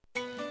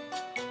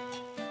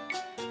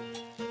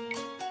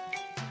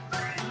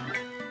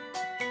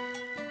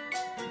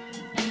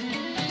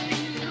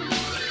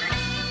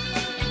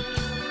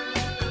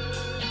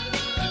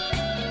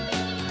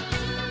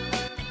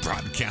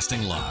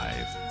Broadcasting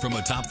live from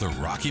atop the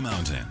Rocky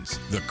Mountains,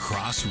 the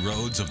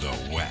crossroads of the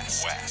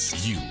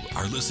West. You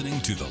are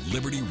listening to the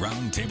Liberty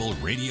Roundtable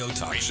Radio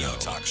Talk Show.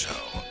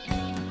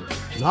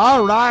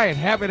 All right,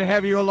 happy to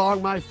have you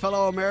along, my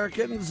fellow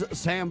Americans.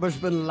 Sam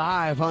Bushman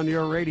live on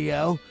your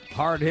radio.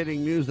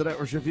 Hard-hitting news the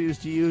networks refuse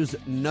to use,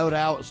 no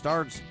doubt,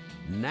 starts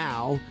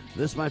now.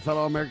 This, my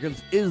fellow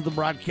Americans, is the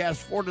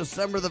broadcast for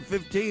December the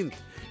 15th.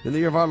 In the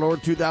year of our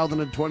Lord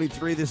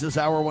 2023, this is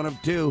hour one of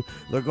two.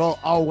 The goal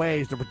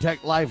always to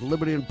protect life,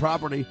 liberty, and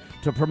property,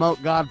 to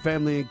promote God,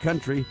 family, and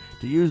country,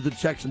 to use the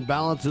checks and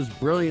balances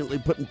brilliantly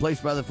put in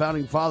place by the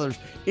Founding Fathers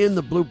in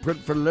the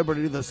blueprint for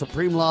liberty, the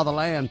supreme law of the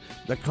land,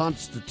 the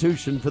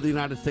Constitution for the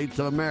United States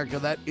of America.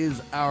 That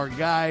is our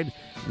guide.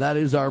 That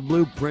is our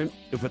blueprint.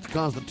 If it's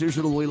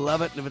constitutional, we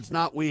love it. And if it's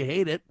not, we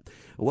hate it.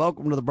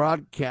 Welcome to the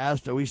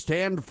broadcast. We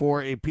stand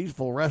for a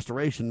peaceful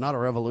restoration, not a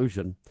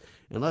revolution.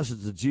 Unless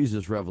it's a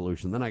Jesus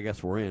revolution, then I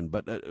guess we're in.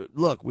 But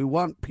look, we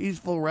want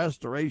peaceful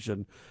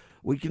restoration.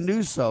 We can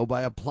do so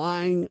by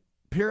applying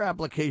pure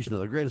application of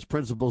the greatest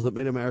principles that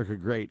made America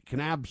great. Can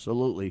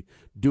absolutely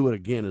do it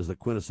again is the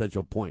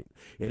quintessential point.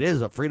 It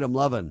is a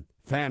freedom-loving,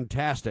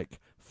 fantastic,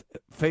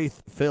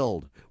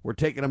 faith-filled. We're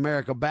taking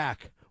America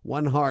back.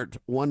 One heart,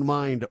 one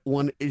mind,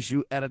 one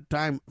issue at a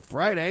time.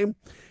 Friday.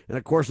 And,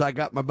 of course, I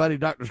got my buddy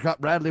Dr. Scott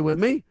Bradley with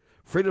me.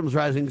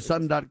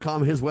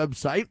 freedomsrisingsun.com, his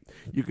website.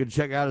 You can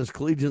check out his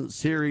collegiate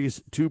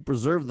series To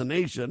Preserve the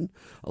Nation,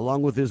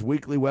 along with his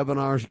weekly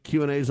webinars,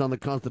 Q&As on the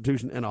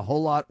Constitution, and a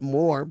whole lot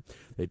more.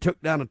 They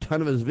took down a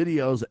ton of his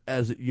videos.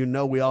 As you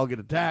know, we all get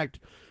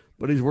attacked,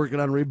 but he's working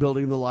on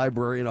rebuilding the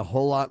library and a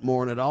whole lot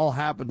more, and it all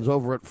happens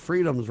over at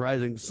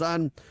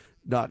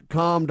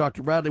freedomsrisingsun.com.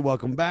 Dr. Bradley,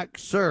 welcome back,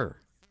 sir.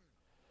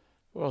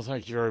 Well,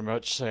 thank you very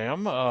much,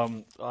 Sam.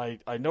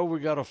 I know we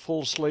got a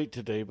full slate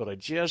today, but I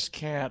just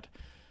can't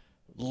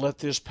let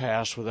this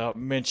pass without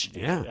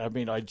mentioning it. I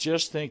mean, I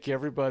just think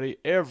everybody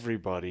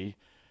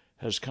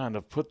has kind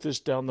of put this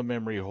down the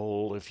memory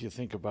hole if you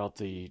think about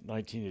the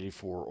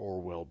 1984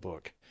 Orwell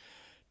book.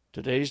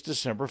 Today's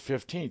December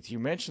 15th. You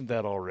mentioned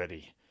that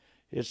already.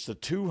 It's the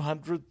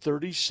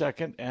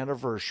 232nd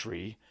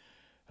anniversary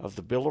of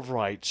the Bill of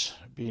Rights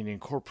being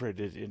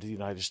incorporated into the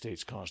United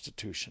States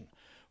Constitution.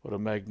 What a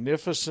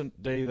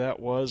magnificent day that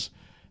was.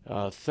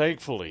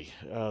 Thankfully,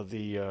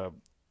 the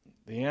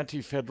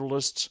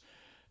Anti-Federalists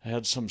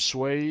had some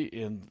sway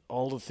in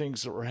all the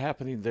things that were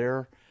happening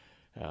there.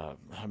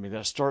 I mean,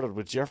 that started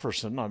with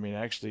Jefferson. I mean,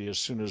 actually, as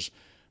soon as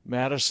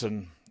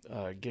Madison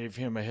gave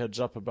him a heads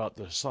up about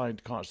the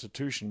signed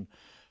Constitution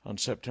on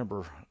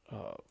September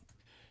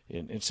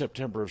in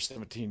September of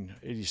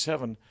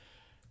 1787,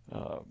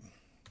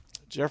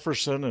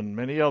 Jefferson and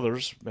many other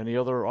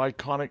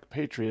iconic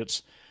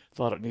patriots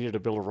thought it needed a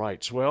Bill of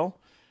Rights. Well,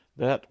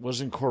 that was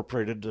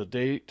incorporated. The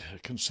date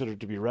considered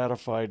to be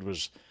ratified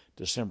was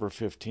December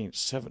 15th,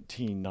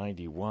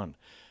 1791.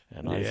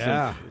 And I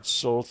think it's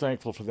so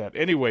thankful for that.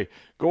 Anyway,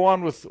 go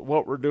on with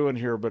what we're doing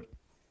here, but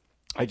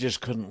I just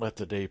couldn't let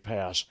the day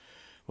pass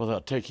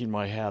without taking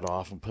my hat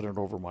off and putting it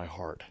over my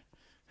heart.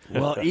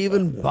 Well,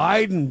 even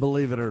Biden,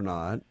 believe it or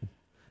not,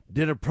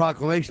 did a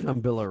proclamation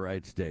on Bill of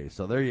Rights Day.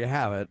 So there you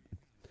have it.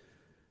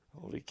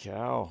 Holy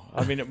cow.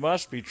 I mean, it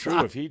must be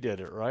true if he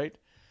did it, right?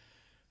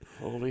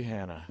 Holy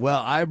Hannah.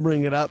 Well, I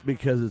bring it up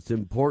because it's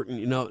important.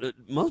 You know,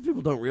 most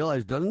people don't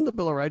realize, doesn't the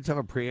Bill of Rights have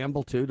a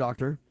preamble too,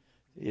 Doctor?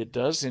 It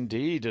does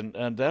indeed,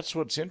 and that's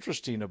what's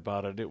interesting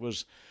about it. It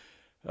was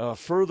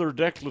further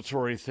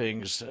declaratory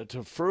things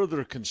to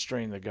further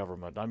constrain the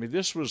government. I mean,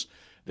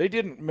 they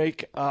didn't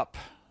make up,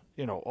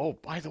 oh,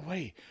 by the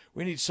way,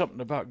 we need something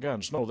about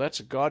guns. No, that's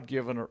a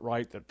God-given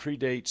right that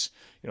predates,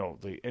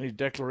 any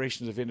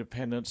declarations of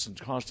independence and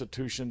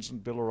constitutions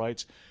and Bill of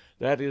Rights.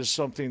 That is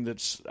something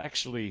that's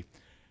actually...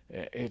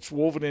 it's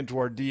woven into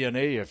our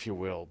DNA, if you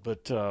will,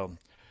 but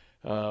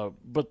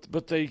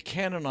they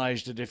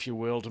canonized it, if you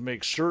will, to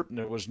make certain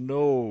there was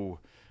no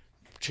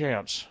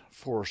chance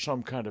for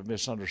some kind of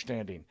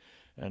misunderstanding.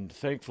 And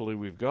thankfully,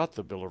 we've got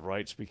the Bill of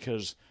Rights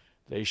because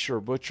they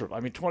sure butchered. I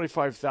mean,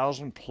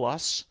 25,000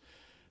 plus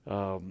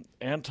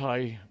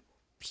anti-Second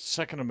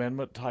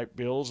Amendment type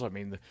bills. I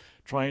mean,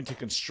 trying to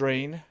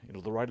constrain,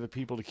 the right of the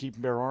people to keep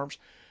and bear arms.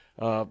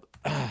 In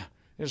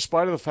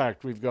spite of the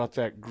fact we've got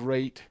that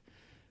great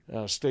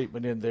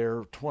statement in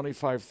there,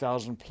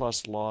 25,000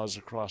 plus laws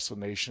across the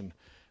nation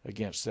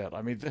against that.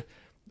 I mean,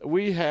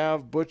 we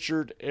have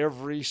butchered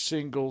every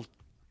single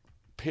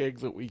pig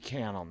that we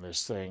can on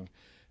this thing,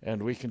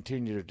 and we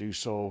continue to do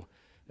so,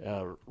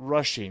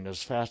 rushing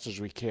as fast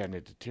as we can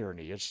into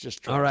tyranny. It's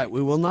just tragic. All right,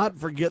 we will not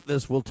forget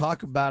this. We'll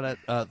talk about it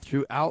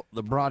throughout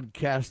the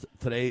broadcast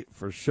today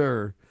for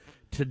sure.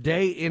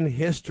 Today in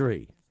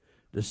history,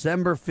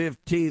 December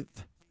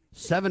 15th,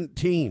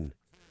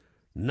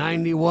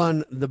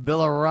 1791, the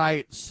Bill of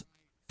Rights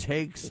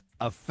takes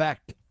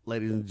effect,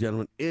 ladies and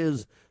gentlemen,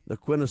 is the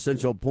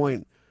quintessential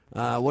point.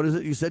 What is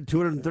it you said,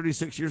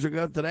 236 years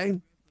ago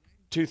today?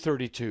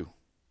 232.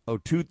 Oh,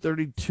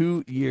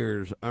 232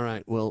 years. All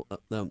right, well,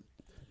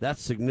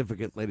 that's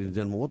significant, ladies and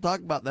gentlemen. We'll talk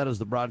about that as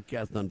the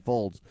broadcast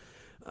unfolds.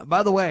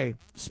 By the way,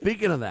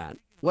 speaking of that,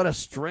 What a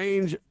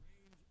strange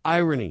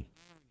irony.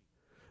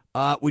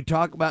 We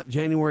talk about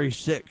January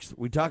 6th.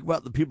 We talk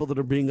about the people that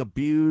are being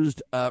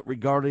abused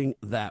regarding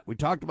that. We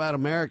talked about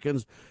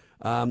Americans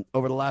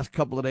over the last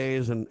couple of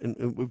days, and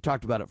we've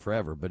talked about it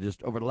forever, but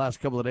just over the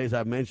last couple of days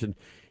I've mentioned,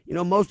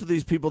 most of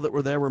these people that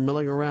were there were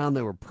milling around.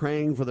 They were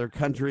praying for their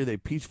country. They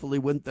peacefully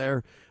went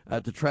there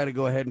to try to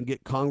go ahead and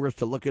get Congress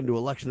to look into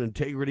election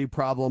integrity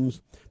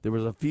problems. There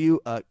was a few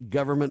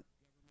government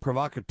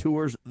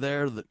provocateurs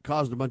there that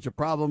caused a bunch of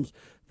problems.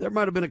 There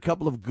might have been a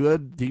couple of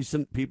good,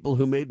 decent people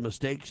who made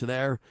mistakes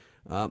there.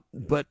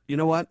 But you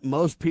know what?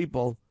 Most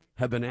people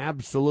have been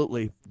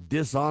absolutely,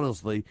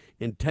 dishonestly,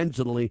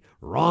 intentionally,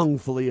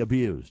 wrongfully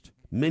abused.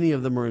 Many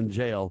of them are in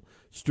jail.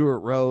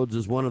 Stewart Rhodes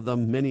is one of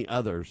them, many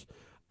others.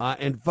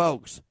 And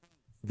folks,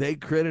 they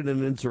created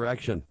an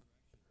insurrection.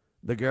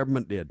 The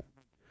government did.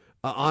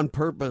 On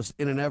purpose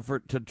in an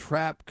effort to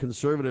trap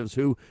conservatives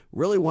who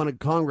really wanted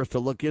Congress to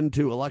look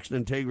into election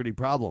integrity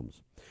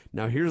problems.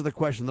 Now, here's the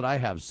question that I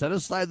have. Set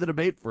aside the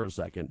debate for a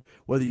second,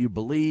 whether you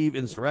believe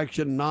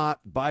insurrection, not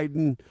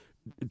Biden,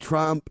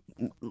 Trump,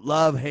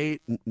 love,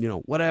 hate,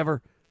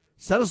 whatever.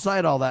 Set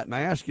aside all that, and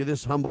I ask you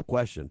this humble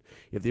question.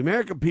 If the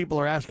American people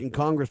are asking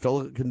Congress to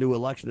look into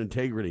election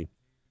integrity,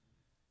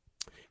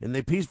 and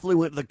they peacefully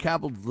went to the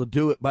Capitol to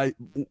do it by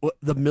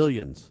the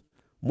millions,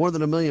 more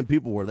than 1 million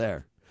people were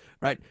there,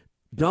 right?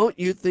 Don't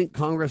you think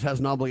Congress has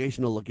an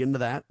obligation to look into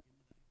that?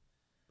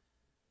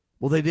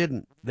 Well, they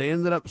didn't. They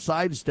ended up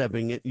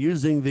sidestepping it,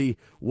 using the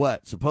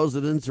supposed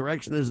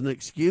insurrection as an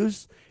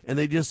excuse, and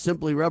they just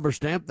simply rubber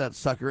stamped that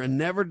sucker and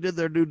never did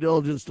their due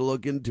diligence to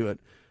look into it.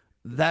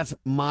 That's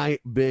my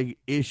big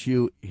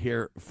issue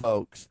here,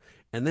 folks.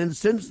 And then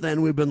since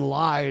then, we've been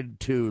lied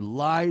to, and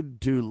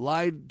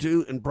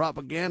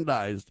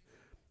propagandized.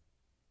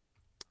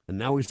 And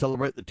now we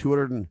celebrate the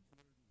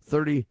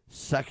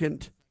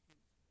 232nd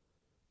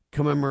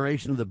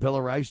commemoration of the Bill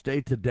of Rights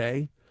Day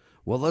today.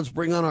 Well, let's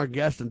bring on our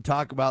guest and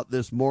talk about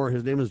this more.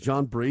 His name is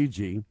John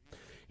Parigi.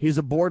 He's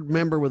a board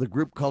member with a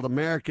group called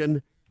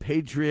American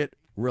Patriot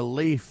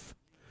Relief.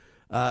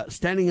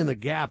 Standing in the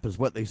gap is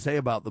what they say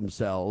about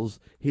themselves.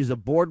 He's a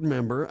board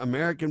member,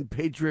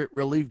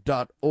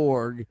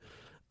 AmericanPatriotRelief.org.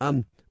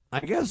 I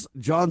guess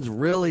John's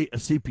really a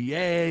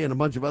CPA and a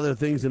bunch of other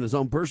things in his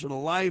own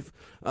personal life,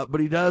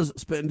 but he does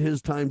spend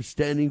his time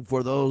standing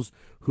for those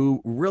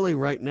who really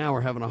right now are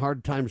having a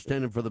hard time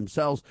standing for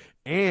themselves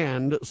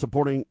and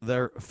supporting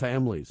their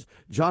families.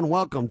 John,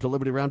 welcome to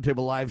Liberty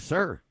Roundtable Live,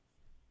 sir.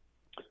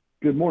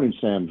 Good morning,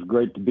 Sam. It's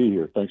great to be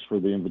here. Thanks for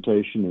the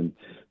invitation, and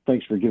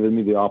thanks for giving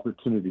me the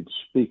opportunity to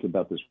speak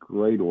about this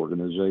great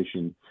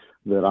organization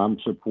that I'm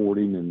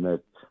supporting and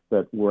that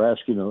we're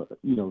asking,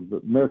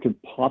 the American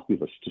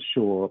populace to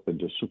show up and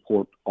to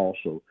support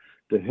also,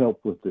 to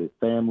help with the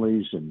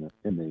families and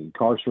the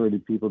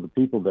incarcerated people, the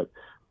people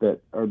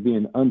that are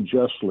being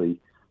unjustly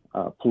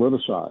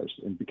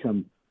politicized and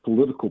become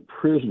political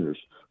prisoners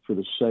for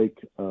the sake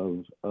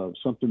of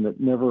something that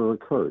never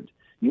occurred.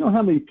 You know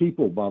how many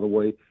people, by the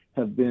way,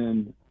 have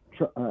been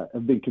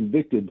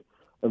convicted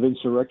of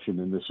insurrection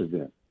in this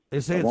event?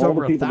 They say it's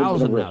over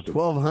 1,000 now,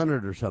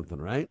 1,200 or something,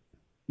 right?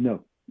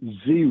 No,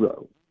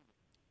 zero.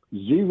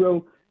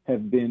 Zero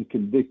have been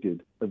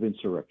convicted of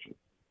insurrection.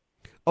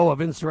 Oh, of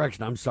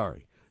insurrection. I'm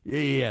sorry.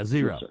 Yeah,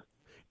 zero. Yes,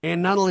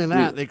 and not only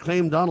that, they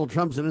claim Donald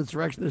Trump's an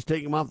insurrectionist,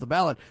 taking him off the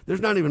ballot. There's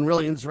not even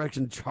really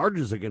insurrection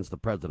charges against the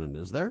president,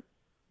 is there?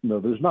 No,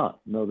 there's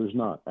not.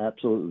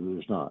 Absolutely,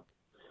 there's not.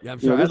 Yeah, I'm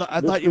sorry.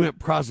 I thought you meant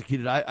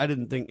prosecuted. I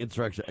didn't think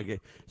insurrection. Okay,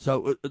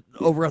 so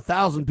over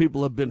 1,000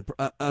 people have been,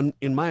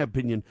 in my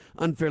opinion,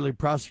 unfairly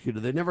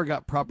prosecuted. They never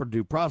got proper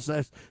due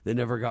process. They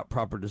never got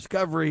proper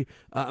discovery.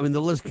 The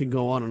list can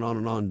go on and on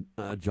and on,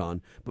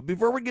 John. But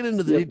before we get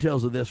into the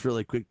details of this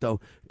really quick,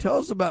 though, tell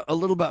us a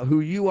little about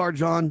who you are,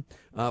 John,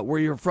 where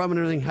you're from and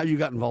everything, how you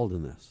got involved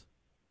in this.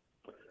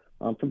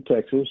 I'm from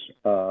Texas.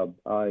 I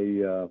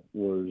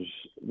was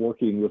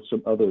working with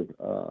some other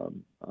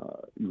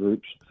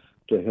groups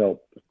to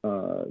help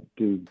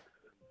do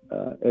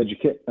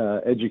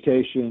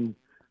education,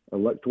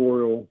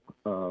 electoral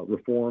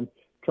reform,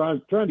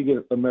 trying to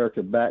get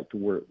America back to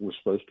where it was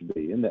supposed to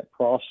be. In that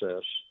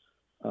process,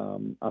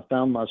 I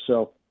found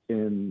myself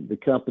in the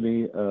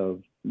company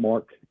of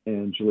Mark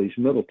and Jalise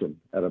Middleton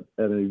at an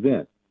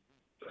event.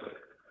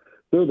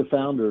 They're the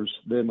founders,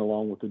 them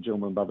along with a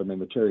gentleman by the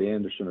name of Terry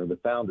Anderson, are the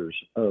founders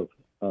of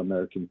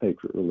American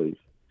Patriot Relief.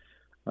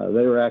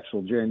 They were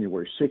actual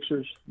January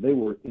 6ers. They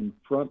were in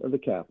front of the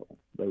Capitol.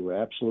 They were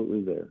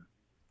absolutely there,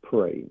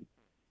 praying.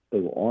 They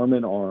were arm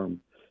in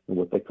arm in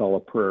what they call a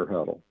prayer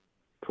huddle,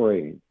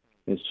 praying.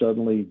 And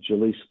suddenly,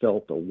 Jalise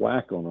felt a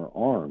whack on her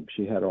arm.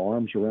 She had her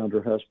arms around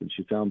her husband.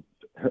 She felt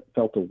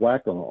a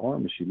whack on her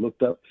arm, and she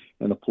looked up,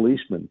 and a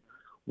policeman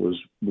was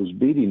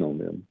beating on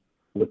them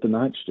with the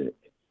nightstick.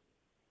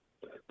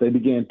 They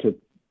began to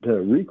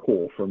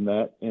recoil from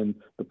that, and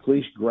the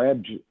police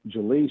grabbed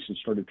Jalise and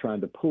started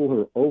trying to pull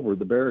her over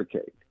the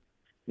barricade.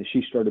 And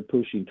she started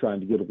pushing, trying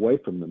to get away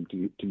from them,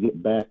 to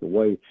get back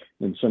away.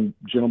 And some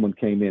gentleman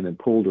came in and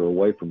pulled her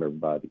away from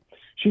everybody.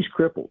 She's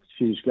crippled.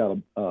 She's got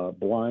a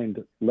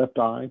blind left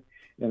eye,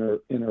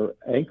 and her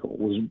ankle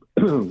was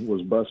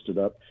was busted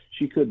up.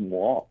 She couldn't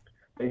walk.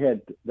 They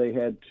had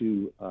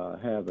to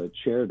have a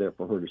chair there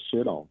for her to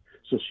sit on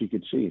so she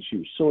could see. And she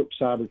was so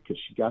excited because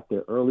she got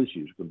there early.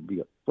 She was going to be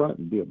up front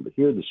and be able to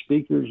hear the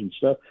speakers and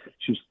stuff.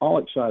 She was all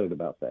excited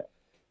about that.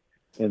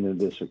 And then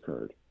this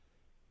occurred.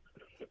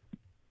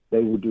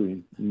 They were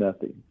doing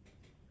nothing.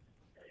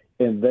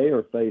 And they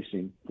are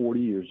facing 40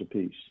 years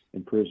apiece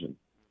in prison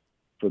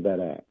for that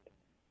act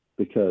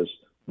because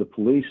the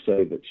police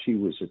say that she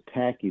was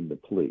attacking the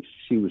police.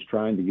 She was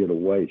trying to get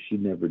away. She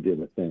never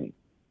did a thing.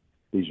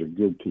 These are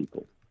good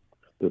people.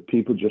 They're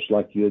people just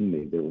like you and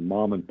me. They were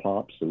mom and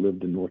pops that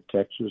lived in North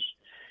Texas,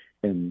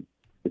 and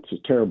it's a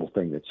terrible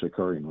thing that's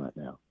occurring right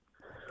now.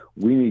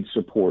 We need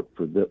support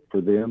for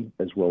them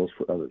as well as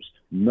for others.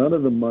 None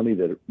of the money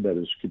that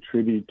is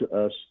contributed to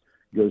us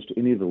goes to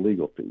any of the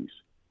legal fees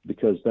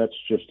because that's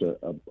just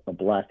a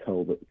black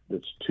hole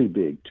that's too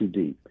big, too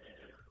deep.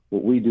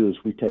 What we do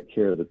is we take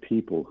care of the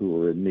people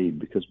who are in need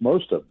because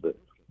most of the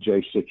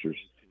J6ers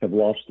have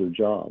lost their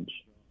jobs,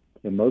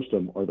 and most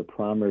of them are the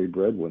primary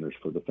breadwinners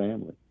for the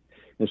family.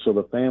 And so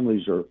the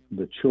families are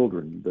the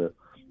children, the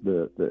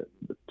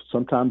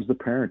sometimes the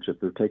parents, if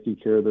they're taking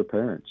care of their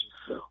parents,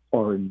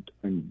 are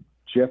in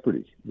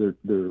jeopardy. Their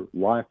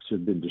lives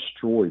have been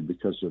destroyed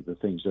because of the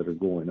things that are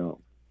going on.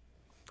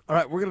 All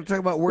right, we're going to talk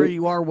about where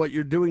you are, what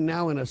you're doing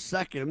now in a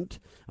second.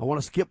 I want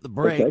to skip the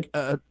break.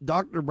 Okay.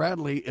 Dr.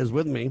 Bradley is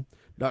with me,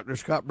 Dr.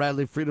 Scott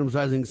Bradley,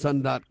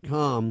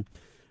 freedomsrisingsun.com.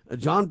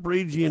 John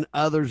Parigi and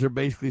others are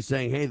basically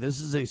saying, hey, this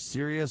is a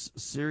serious,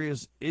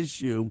 serious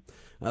issue.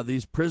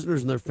 These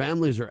prisoners and their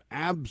families are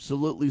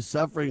absolutely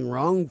suffering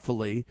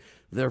wrongfully.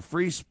 Their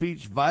free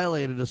speech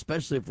violated,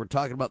 especially if we're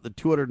talking about the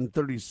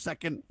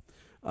 232nd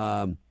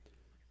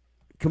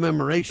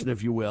commemoration,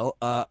 if you will,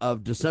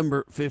 of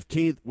December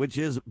 15th, which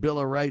is Bill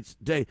of Rights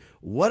Day.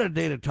 What a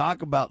day to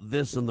talk about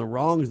this and the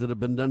wrongs that have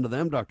been done to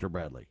them, Dr.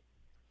 Bradley.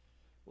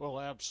 Well,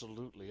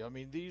 absolutely. I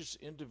mean, these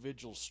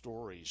individual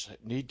stories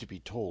need to be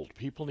told.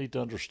 People need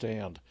to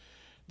understand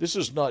this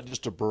is not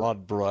just a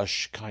broad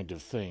brush kind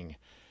of thing.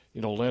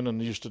 You know, Lennon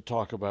used to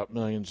talk about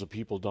millions of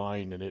people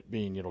dying and it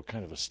being, you know,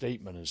 kind of a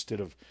statement instead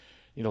of,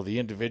 you know, the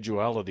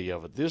individuality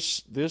of it.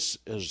 This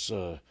has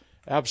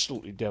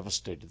absolutely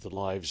devastated the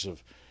lives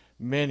of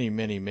many,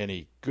 many,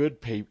 many good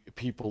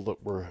people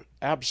that were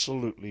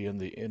absolutely in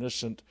the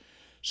innocent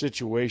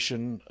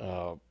situation,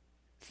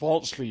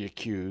 falsely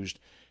accused,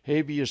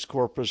 habeas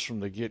corpus from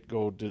the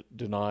get-go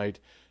denied,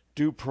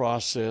 due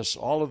process,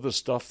 all of the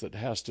stuff that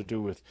has to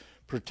do with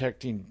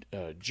protecting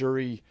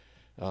jury,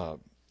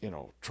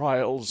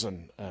 trials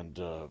and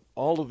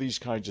all of these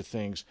kinds of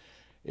things.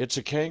 It's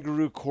a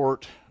kangaroo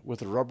court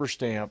with a rubber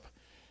stamp.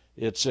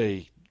 It's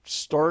a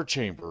star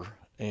chamber,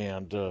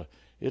 and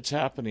it's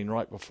happening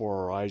right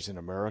before our eyes in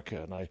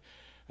America. And I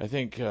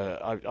think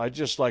I'd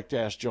just like to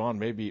ask John,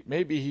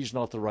 maybe he's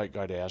not the right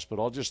guy to ask, but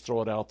I'll just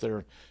throw it out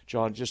there.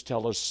 John, just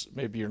tell us,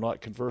 maybe you're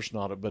not conversant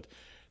on it, but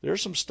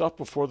there's some stuff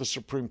before the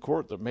Supreme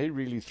Court that may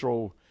really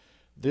throw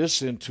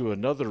this into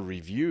another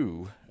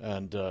review,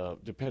 and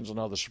depends on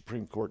how the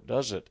Supreme Court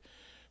does it.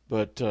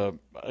 But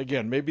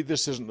again, maybe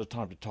this isn't the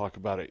time to talk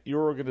about it.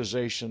 Your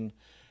organization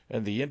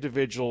and the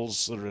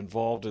individuals that are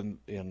involved in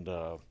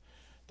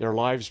their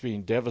lives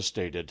being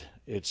devastated,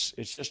 it's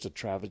just a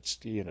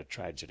travesty and a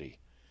tragedy.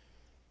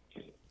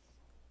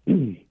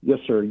 Yes,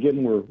 sir.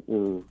 Again,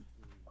 we're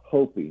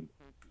hoping,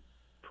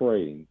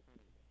 praying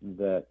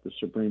that the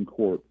Supreme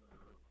Court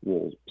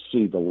will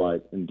see the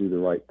light and do the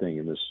right thing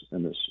in this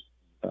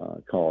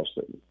cause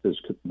that is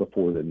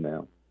before them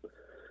now.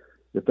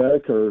 If that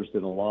occurs,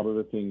 then a lot of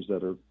the things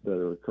that are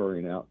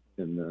occurring out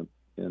to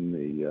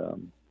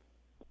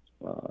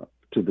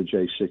the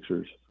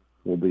J6ers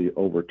will be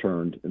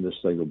overturned, and this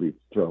thing will be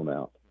thrown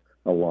out.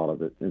 A lot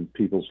of it, and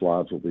people's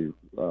lives will be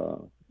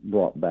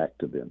brought back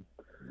to them.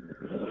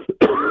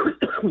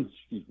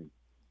 Excuse me.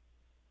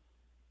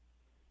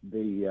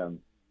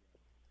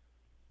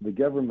 The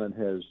government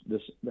has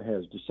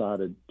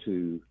decided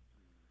to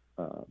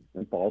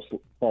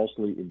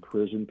falsely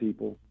imprison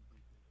people.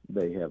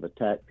 They have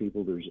attacked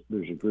people.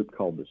 There's a group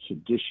called the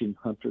Sedition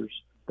Hunters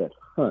that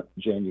hunt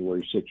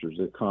January 6ers.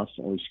 They're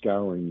constantly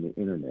scouring the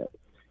internet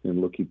and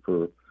looking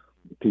for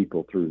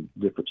people through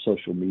different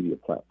social media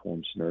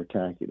platforms, and they're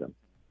attacking them.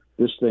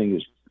 This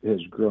thing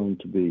has grown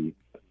to be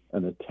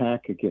an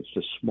attack against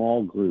a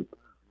small group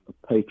of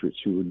patriots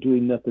who are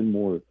doing nothing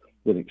more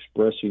than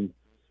expressing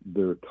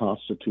their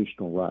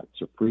constitutional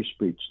rights of free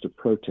speech to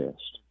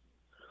protest,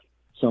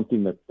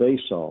 something that they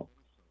saw,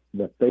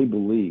 that they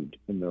believed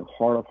in their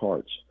heart of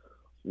hearts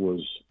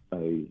was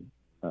a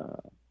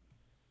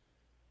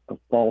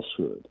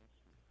falsehood,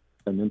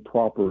 an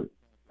improper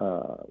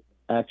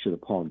action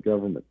upon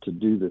government to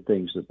do the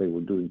things that they were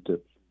doing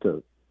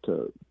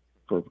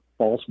for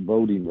false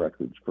voting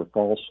records, for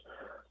false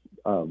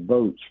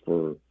votes,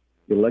 for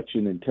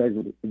election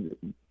integrity.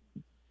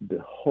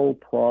 The whole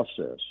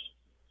process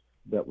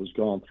that was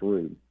gone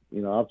through.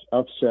 You know,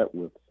 I've sat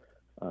with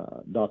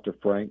Dr.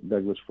 Frank,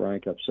 Douglas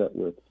Frank. I've sat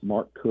with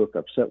Mark Cook.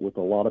 I've sat with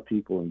a lot of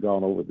people and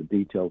gone over the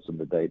details and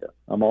the data.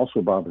 I'm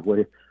also, by the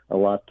way, a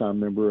lifetime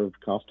member of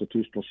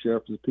Constitutional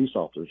Sheriffs and Peace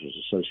Officers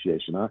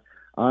Association.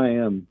 I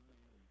am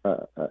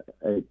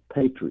a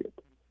patriot.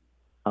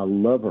 I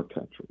love our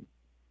country,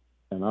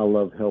 and I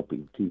love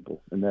helping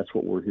people, and that's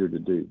what we're here to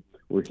do.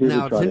 We're here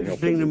now, to try it's to help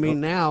interesting to me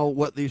everybody. now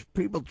what these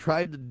people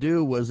tried to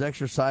do was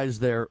exercise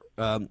their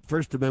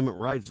First Amendment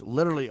rights,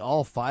 literally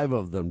all 5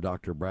 of them,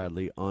 Dr.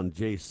 Bradley, on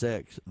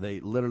J6. They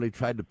literally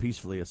tried to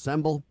peacefully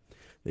assemble.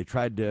 They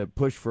tried to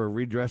push for a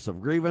redress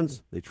of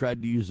grievance. They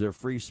tried to use their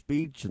free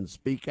speech and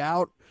speak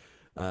out.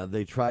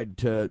 They tried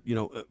to,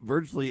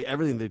 virtually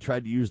everything. They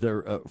tried to use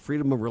their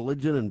freedom of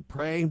religion and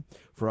pray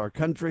for our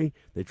country.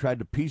 They tried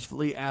to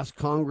peacefully ask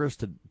Congress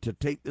to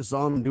take this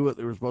on and do what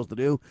they were supposed to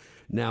do.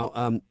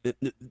 Now,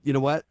 you know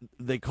what?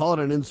 They call it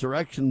an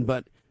insurrection,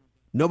 but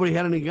nobody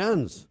had any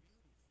guns.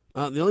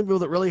 The only people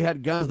that really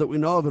had guns that we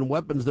know of and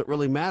weapons that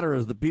really matter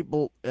is the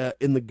people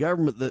in the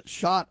government that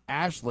shot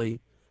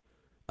Ashley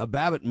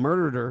Babbitt,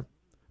 murdered her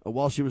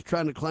while she was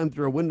trying to climb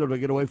through a window to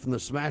get away from the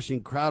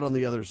smashing crowd on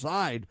the other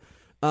side.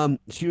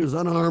 She was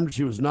unarmed.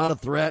 She was not a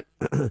threat.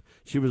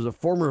 She was a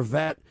former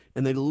vet,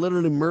 and they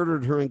literally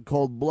murdered her in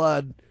cold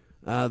blood.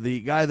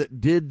 The guy that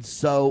did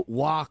so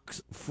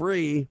walks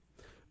free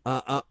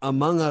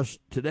among us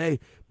today.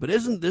 But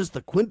isn't this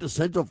the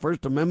quintessential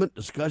First Amendment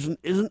discussion?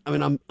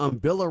 On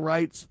Bill of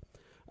Rights,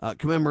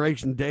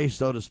 Commemoration Day,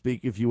 so to speak,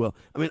 if you will.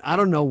 I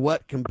don't know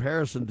what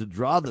comparison to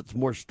draw that's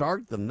more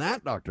stark than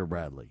that, Dr.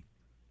 Bradley.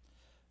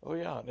 Oh,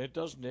 yeah, and it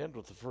doesn't end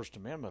with the First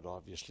Amendment,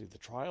 obviously. The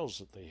trials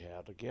that they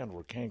had, again,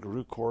 were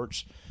kangaroo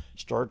courts,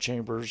 star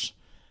chambers.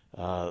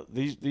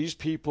 These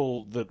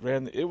people that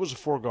ran, it was a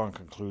foregone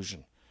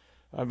conclusion.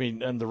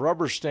 And the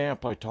rubber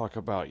stamp I talk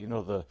about,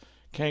 the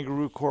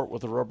kangaroo court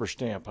with a rubber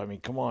stamp.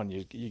 Come on,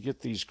 you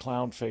get these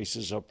clown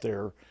faces up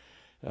there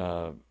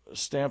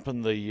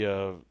stamping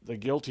the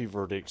guilty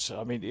verdicts.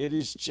 It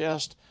is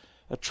just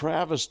a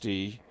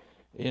travesty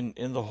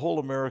in the whole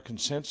American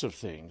sense of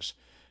things.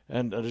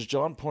 And as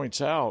John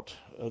points out,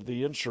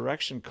 the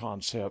insurrection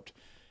concept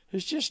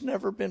has just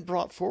never been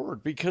brought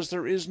forward because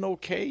there is no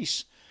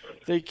case.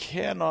 They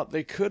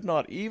could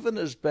not, even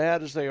as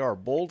bad as they are,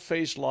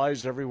 bold-faced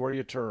lies everywhere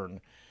you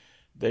turn.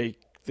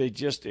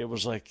 It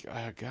was like,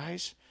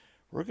 guys,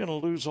 we're going to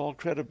lose all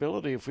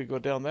credibility if we go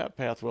down that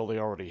path. Well, they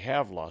already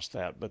have lost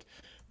that.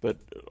 But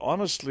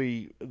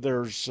honestly,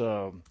 there's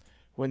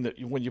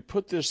when you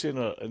put this in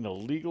a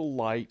legal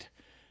light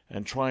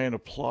and try and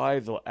apply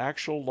the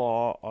actual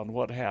law on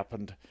what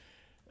happened,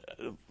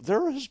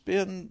 there has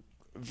been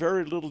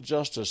very little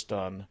justice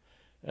done.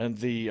 And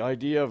the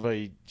idea of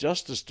a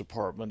Justice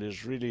Department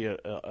is really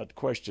a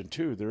question,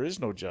 too. There is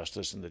no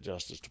justice in the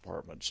Justice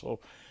Department. So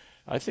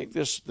I think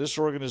this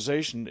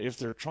organization, if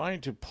they're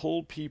trying to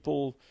pull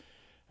people,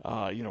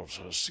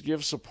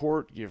 give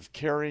support, give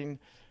caring,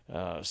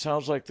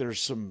 sounds like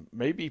there's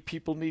maybe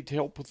people need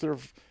help with their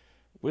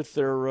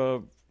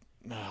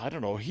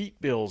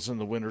heat bills in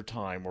the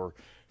wintertime or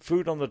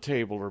food on the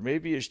table, or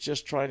maybe it's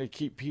just trying to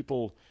keep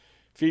people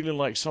feeling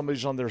like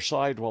somebody's on their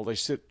side while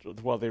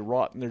they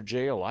rot in their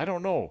jail. I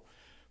don't know,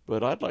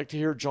 but I'd like to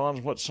hear,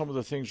 John, what some of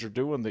the things you're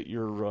doing that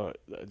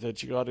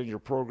you got in your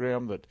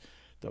program that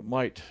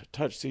might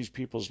touch these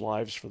people's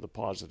lives for the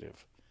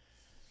positive.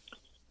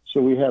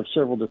 So we have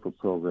several different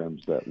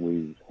programs that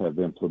we have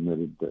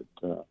implemented that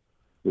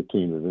the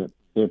team have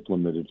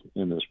implemented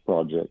in this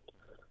project.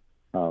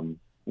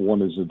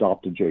 One is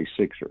Adopt a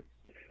J6er.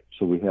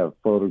 So we have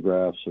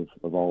photographs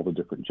of all the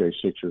different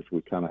J6ers.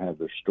 We kind of have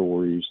their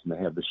stories, and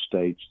they have the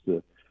states,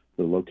 the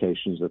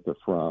locations that they're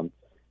from.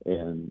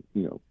 And,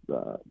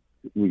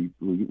 we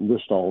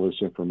list all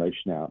this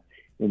information out.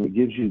 And it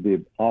gives you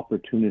the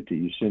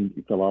opportunity.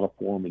 You fill out a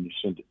form and you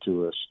send it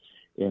to us,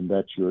 and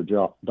that's your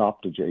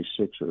Adopt a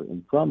J6er.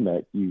 And from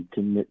that, you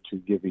commit to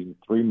giving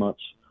 3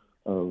 months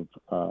of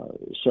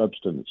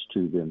subsistence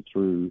to them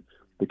through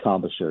the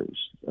commissaries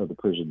of the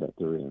prison that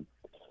they're in.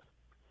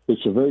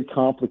 It's a very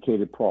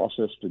complicated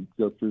process to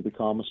go through the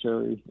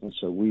commissary, and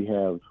so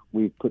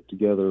we've put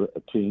together a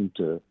team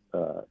to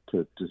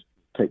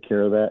take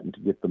care of that and to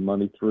get the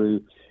money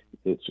through.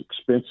 It's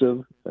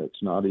expensive.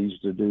 It's not easy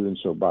to do, and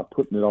so by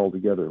putting it all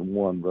together in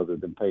one, rather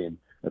than paying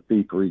a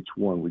fee for each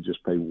one, we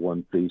just pay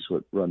one fee,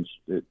 so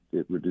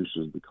it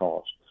reduces the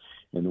cost.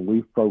 And then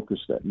we focus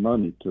that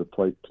money to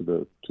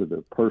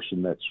the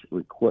person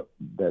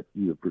that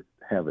you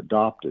have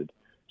adopted,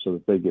 so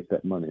that they get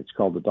that money. It's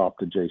called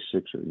Adopt a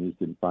J6er, and you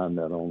can find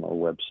that on our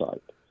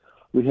website.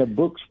 We have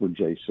books for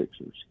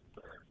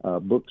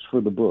J6ers, books for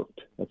the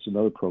booked. That's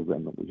another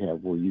program that we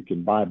have where you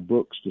can buy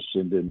books to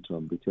send in to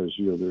them because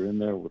they're in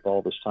there with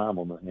all this time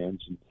on their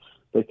hands, and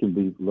they can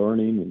be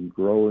learning and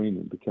growing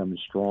and becoming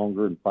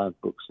stronger, and find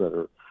books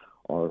that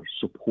are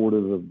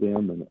supportive of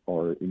them and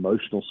are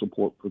emotional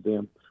support for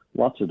them.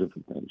 Lots of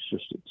different things.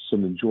 Just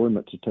some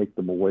enjoyment to take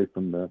them away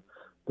from the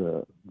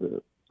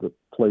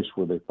place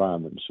where they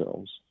find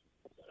themselves.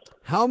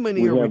 How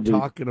many are we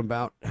talking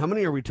about? How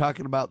many are we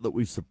talking about that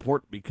we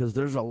support? Because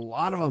there's a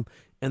lot of them.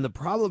 And the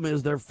problem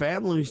is their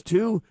families,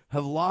 too,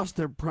 have lost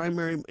their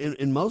primary,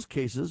 in most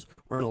cases,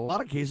 or in a lot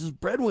of cases,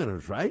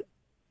 breadwinners, right?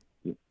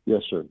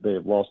 Yes, sir. They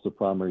have lost the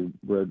primary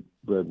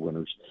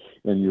breadwinners.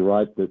 And you're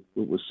right that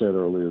it was said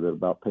earlier that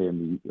about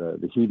paying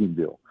the heating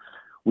bill.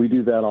 We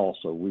do that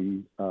also.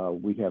 We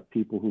have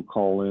people who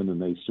call in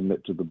and they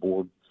submit to the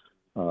board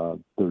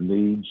their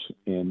needs,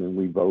 and then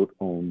we vote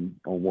on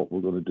what we're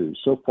going to do.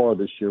 So far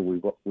this year,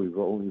 we've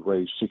only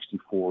raised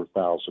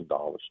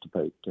 $64,000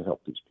 to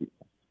help these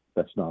people.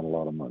 That's not a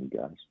lot of money,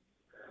 guys.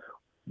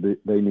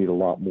 They need a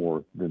lot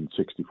more than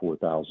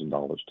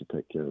 $64,000 to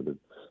take care of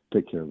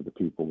the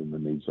people and the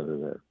needs that are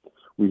there.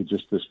 We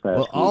just this past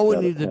week all we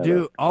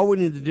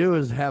need to do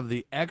is have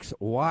the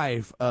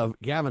ex-wife of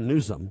Gavin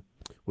Newsom,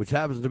 which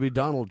happens to be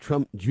Donald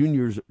Trump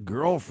Jr.'s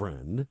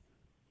girlfriend.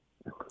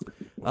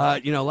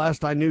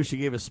 Last I knew, she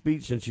gave a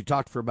speech and she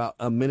talked for about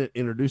a minute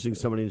introducing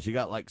somebody, and she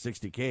got like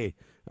 $60K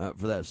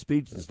for that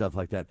speech and stuff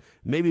like that.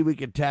 Maybe we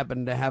could tap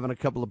into having a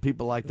couple of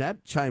people like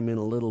that chime in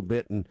a little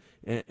bit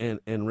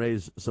and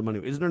raise some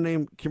money. Isn't her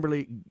name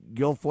Kimberly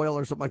Guilfoyle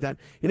or something like that?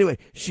 Anyway,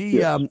 she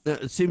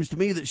it seems to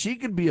me that she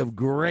could be of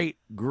great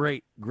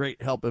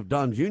help if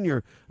Don Jr.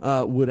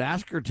 Would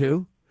ask her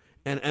to,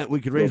 and we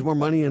could raise more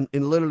money in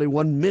literally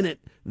 1 minute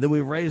than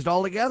we've raised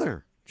all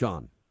together,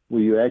 John.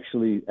 Well, you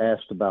actually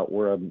asked about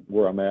where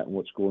I'm at and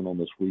what's going on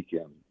this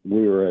weekend.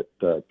 We were at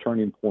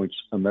Turning Point's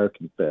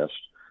American Fest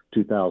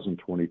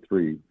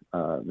 2023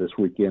 this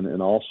weekend,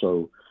 and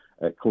also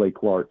at Clay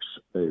Clark's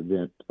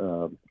event,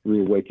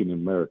 ReAwaken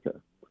America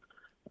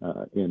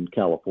in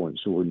California.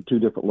 So we're in two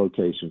different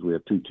locations. We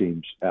have two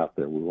teams out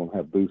there. We won't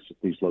have booths at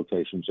these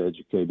locations,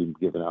 educating,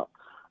 giving out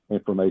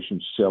information,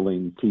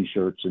 selling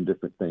T-shirts and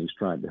different things,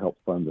 trying to help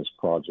fund this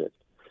project.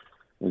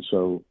 And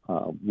so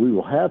we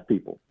will have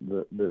people.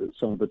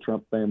 Some of the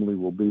Trump family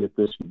will be at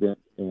this event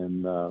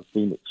in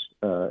Phoenix,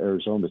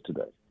 Arizona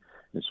today.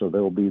 And so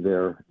they'll be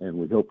there, and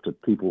we hope that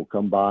people will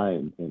come by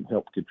and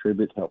help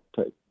contribute, help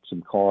take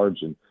some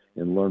cards and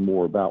learn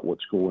more about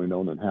what's going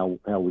on and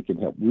how we can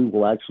help. We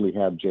will actually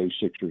have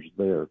J6ers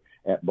there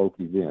at both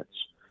events.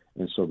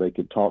 And so they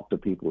could talk to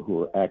people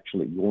who are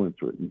actually going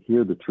through it and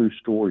hear the true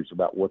stories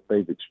about what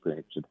they've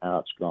experienced and how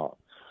it's gone.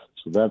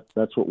 So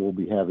that's what we'll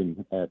be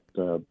having at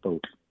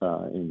both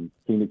in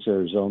Phoenix,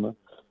 Arizona,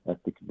 at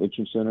the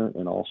convention center,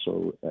 and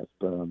also at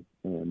the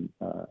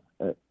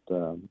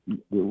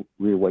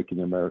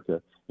ReAwaken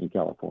America in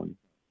California.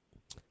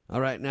 All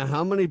right. Now,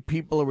 how many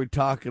people are we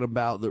talking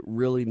about that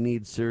really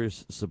need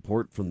serious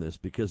support from this?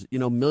 Because,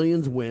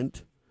 millions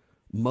went.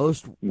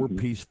 Most were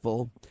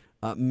peaceful.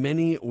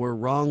 Many were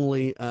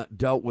wrongly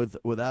dealt with,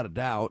 without a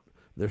doubt.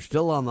 They're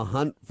still on the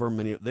hunt for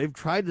many. They've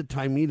tried to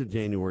tie me to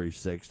January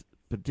 6th.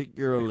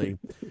 Particularly,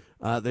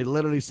 they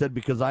literally said,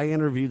 because I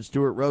interviewed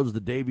Stewart Rhodes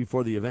the day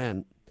before the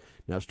event.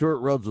 Now,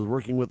 Stewart Rhodes was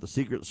working with the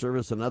Secret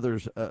Service and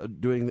others,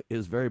 doing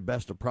his very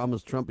best to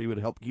promise Trump he would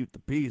help keep the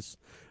peace,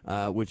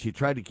 which he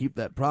tried to keep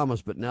that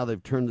promise, but now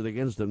they've turned it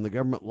against him. The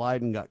government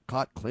lied and got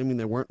caught claiming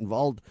they weren't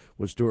involved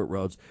with Stewart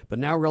Rhodes. But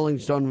now Rolling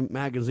Stone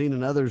magazine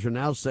and others are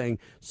now saying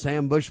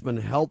Sam Bushman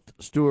helped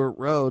Stewart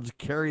Rhodes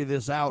carry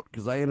this out,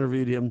 because I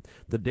interviewed him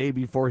the day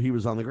before he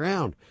was on the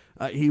ground.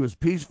 He was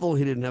peaceful.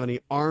 He didn't have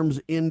any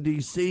arms in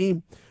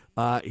D.C.,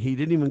 he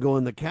didn't even go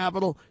in the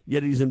Capitol,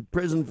 yet he's in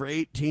prison for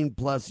 18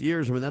 plus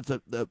years. I mean, that's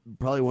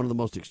probably one of the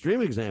most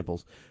extreme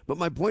examples. But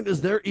my point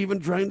is, they're even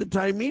trying to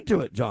tie me to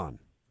it, John.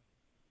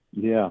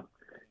 Yeah.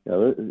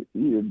 Their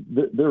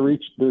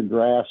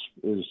grasp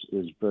is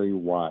very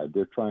wide.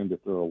 They're trying to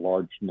throw a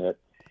large net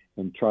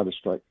and try to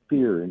strike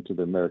fear into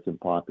the American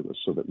populace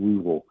so that we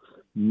will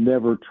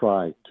never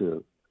try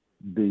to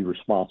be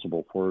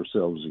responsible for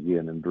ourselves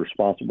again and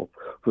responsible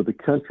for the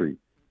country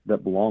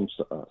that belongs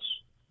to us.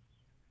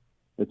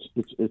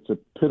 It's a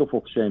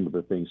pitiful shame of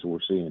the things that we're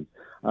seeing.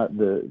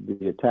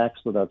 The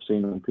attacks that I've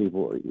seen on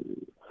people,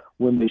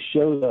 when they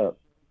showed up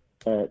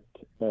at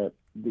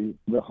the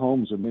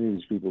homes of many of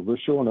these people, they're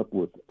showing up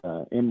with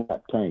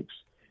MRAP tanks,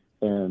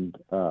 and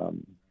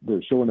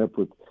they're showing up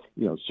with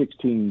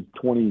 16,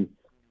 20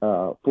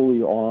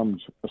 fully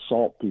armed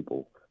assault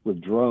people with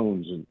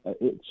drones, and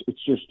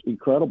it's just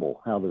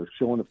incredible how they're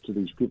showing up to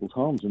these people's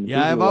homes. And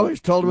I've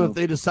always told them, if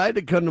they decide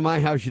to come to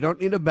my house, you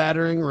don't need a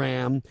battering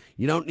ram,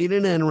 you don't need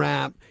an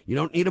NRAP, you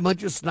don't need a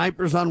bunch of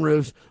snipers on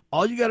roofs.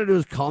 All you got to do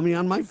is call me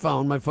on my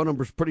phone. My phone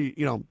number's pretty,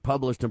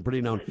 published and pretty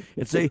known.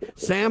 And say,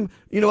 Sam,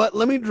 you know what?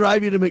 Let me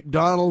drive you to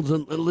McDonald's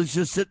and let's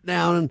just sit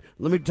down and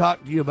let me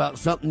talk to you about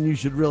something you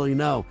should really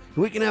know.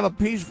 And we can have a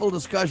peaceful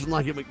discussion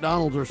like at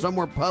McDonald's or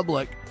somewhere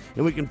public,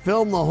 and we can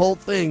film the whole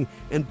thing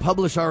and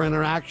publish our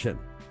interaction.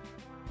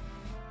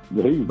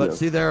 But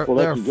see, they're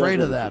afraid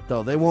of that,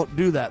 though. They won't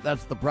do that.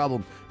 That's the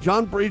problem.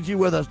 John Parigi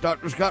with us,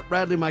 Dr. Scott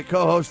Bradley, my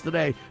co-host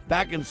today.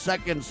 Back in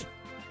seconds.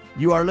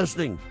 You are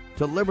listening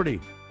to Liberty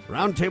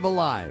Roundtable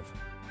Live.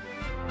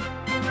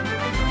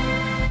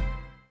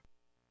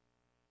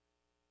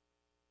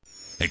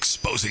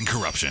 Exposing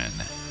corruption,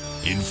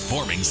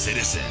 informing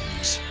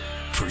citizens,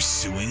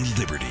 pursuing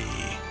liberty.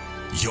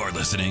 You're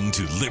listening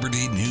to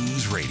Liberty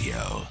News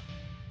Radio.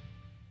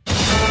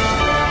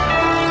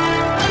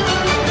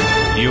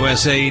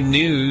 USA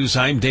News,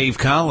 I'm Dave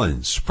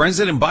Collins.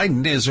 President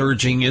Biden is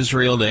urging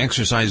Israel to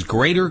exercise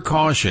greater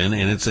caution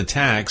in its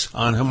attacks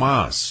on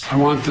Hamas. I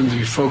want them to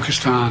be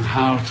focused on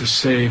how to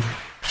save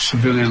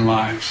civilian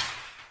lives,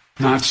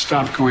 not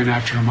stop going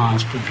after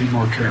Hamas, but be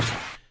more careful.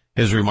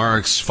 His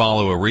remarks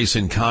follow a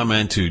recent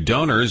comment to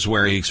donors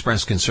where he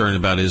expressed concern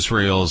about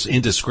Israel's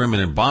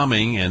indiscriminate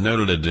bombing and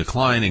noted a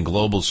decline in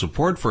global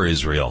support for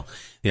Israel.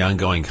 The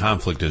ongoing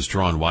conflict has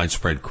drawn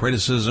widespread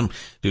criticism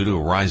due to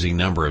a rising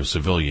number of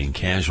civilian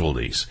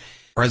casualties.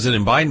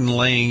 President Biden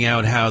laying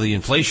out how the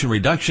Inflation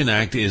Reduction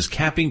Act is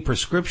capping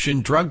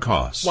prescription drug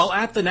costs. While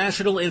at the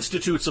National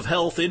Institutes of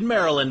Health in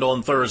Maryland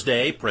on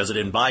Thursday,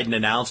 President Biden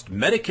announced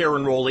Medicare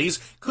enrollees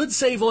could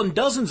save on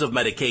dozens of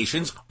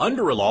medications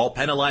under a law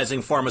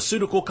penalizing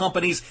pharmaceutical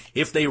companies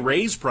if they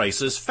raise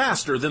prices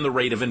faster than the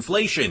rate of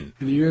inflation.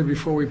 In the year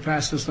before we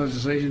passed this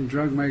legislation,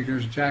 drug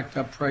makers jacked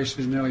up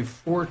prices nearly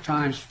 4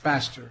 times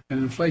faster than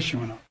inflation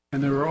went up,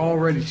 and they were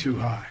already too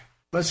high.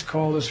 Let's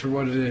call this for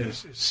what it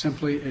is. It's a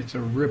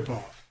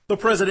ripoff. The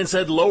president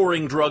said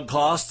lowering drug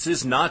costs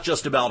is not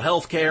just about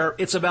health care,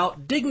 it's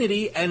about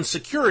dignity and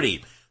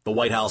security. The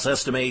White House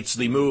estimates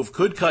the move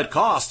could cut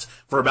costs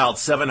for about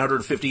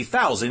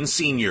 750,000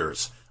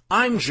 seniors.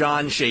 I'm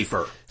John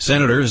Schaefer.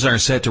 Senators are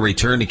set to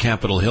return to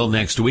Capitol Hill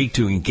next week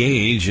to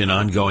engage in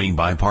ongoing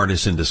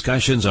bipartisan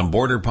discussions on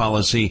border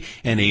policy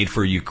and aid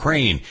for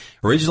Ukraine.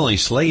 Originally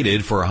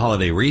slated for a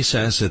holiday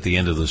recess at the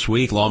end of this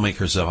week,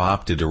 lawmakers have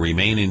opted to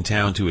remain in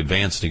town to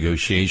advance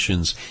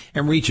negotiations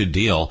and reach a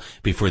deal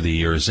before the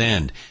year's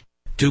end.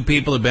 2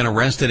 people have been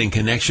arrested in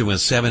connection with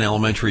 7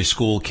 elementary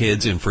school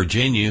kids in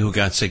Virginia who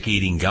got sick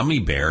eating gummy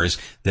bears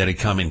that had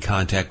come in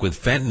contact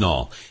with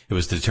fentanyl. It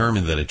was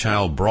determined that a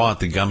child brought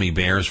the gummy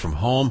bears from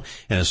home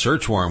and a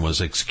search warrant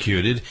was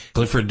executed.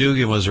 Clifford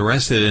Dugan was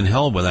arrested and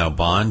held without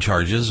bond,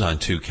 charges on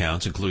 2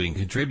 counts, including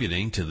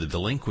contributing to the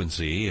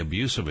delinquency,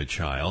 abuse of a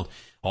child.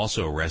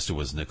 Also arrested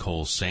was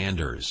Nicole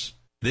Sanders.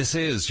 This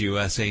is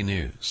USA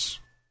News.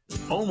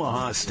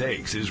 Omaha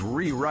Steaks is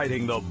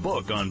rewriting the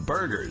book on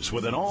burgers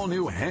with an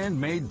all-new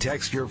handmade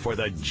texture for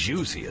the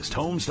juiciest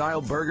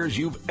home-style burgers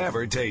you've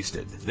ever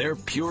tasted. Their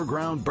pure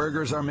ground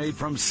burgers are made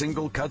from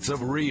single cuts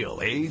of real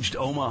aged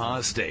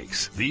Omaha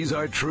steaks. These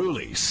are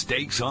truly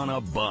steaks on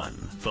a bun.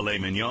 Filet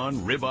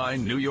mignon,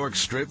 ribeye, New York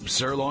strip,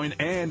 sirloin,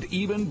 and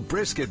even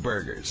brisket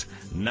burgers.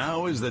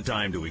 Now is the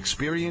time to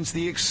experience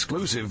the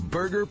exclusive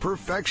Burger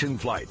Perfection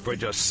Flight for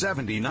just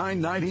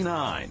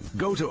 $79.99.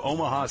 Go to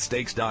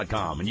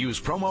omahasteaks.com and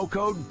use promo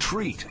code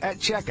TREAT at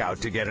checkout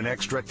to get an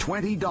extra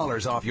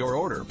 $20 off your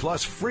order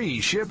plus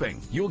free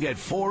shipping. You'll get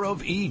 4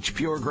 of each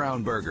pure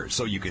ground burger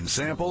so you can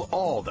sample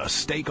all the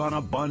steak on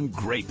a bun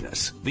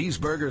greatness. These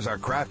burgers are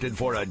crafted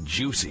for a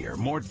juicier,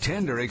 more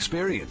tender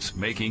experience,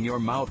 making your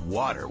mouth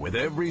water with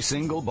every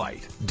single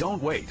bite.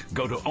 Don't wait.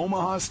 Go to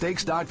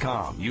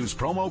omahasteaks.com. Use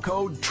promo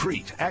code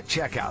TREAT at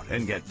checkout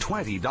and get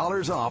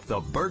 $20 off the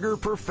Burger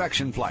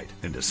Perfection Flight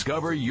and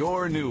discover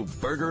your new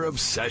burger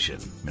obsession.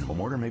 Minimum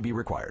order may be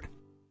required.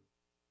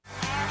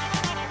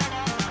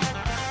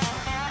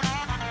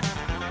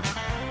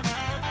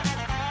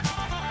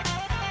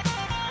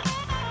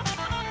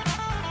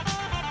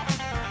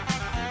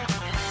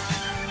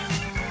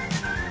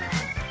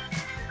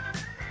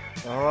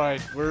 All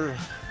right, we're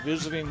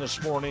visiting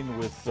this morning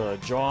with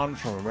John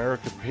from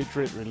American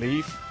Patriot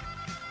Relief.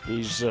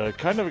 He's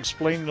kind of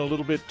explaining a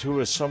little bit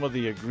to us some of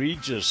the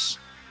egregious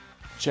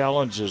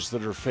challenges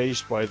that are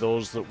faced by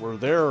those that were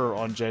there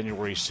on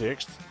January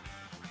 6th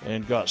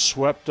and got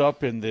swept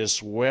up in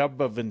this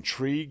web of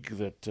intrigue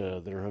that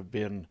there have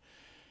been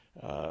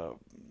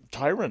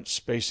tyrants,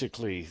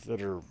 basically,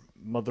 that are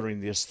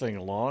mothering this thing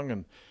along,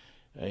 and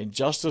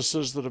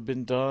injustices that have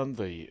been done,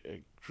 the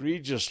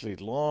egregiously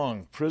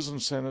long prison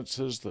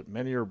sentences that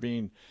many are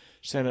being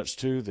sentenced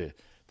to, the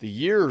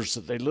years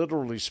that they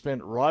literally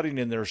spent rotting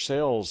in their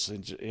cells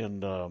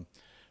in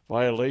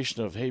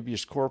violation of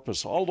habeas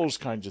corpus, all those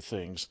kinds of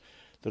things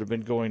that have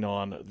been going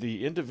on.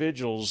 The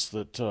individuals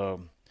that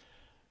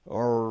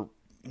are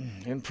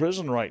in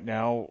prison right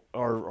now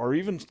are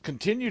even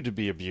continue to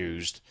be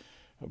abused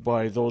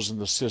by those in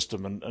the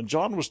system. And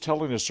John was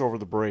telling us over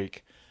the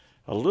break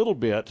a little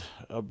bit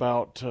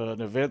about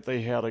an event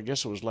they had, I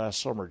guess it was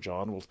last summer,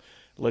 John. We'll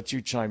let you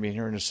chime in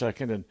here in a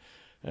second,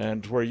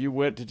 and where you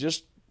went to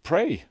just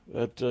pray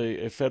at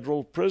a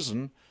federal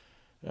prison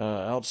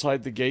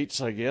outside the gates,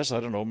 I guess. I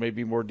don't know,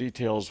 maybe more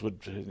details would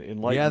enlighten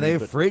me. Yeah, they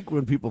freak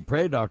when people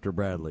pray, Dr.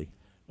 Bradley.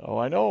 Oh,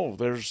 I know.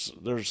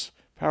 There's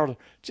power.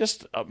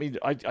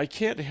 I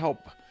can't help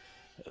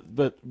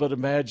but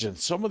imagine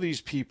some of these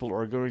people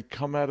are going to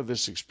come out of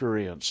this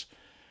experience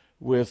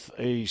with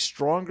a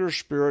stronger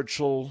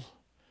spiritual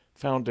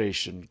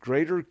foundation,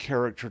 greater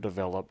character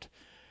developed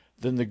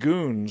than the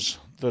goons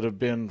that have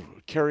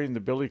been carrying the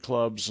billy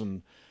clubs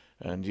and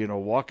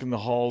walking the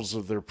halls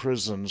of their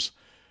prisons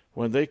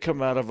when they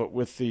come out of it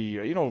with the,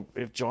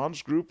 if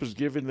John's group is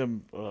giving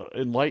them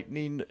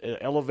enlightening,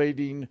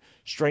 elevating,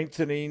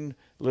 strengthening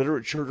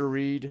literature to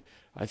read,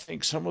 I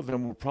think some of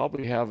them will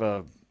probably have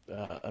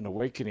an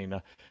awakening.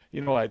 I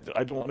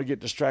don't want to get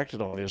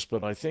distracted on this,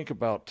 but I think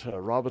about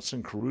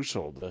Robinson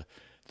Crusoe,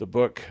 the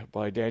book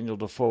by Daniel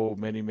Defoe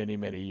many, many,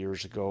 many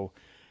years ago,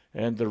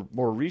 and the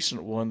more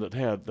recent one that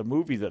had the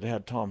movie that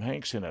had Tom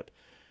Hanks in it.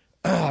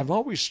 I'm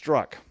always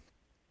struck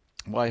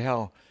by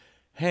how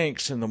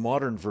Hanks in the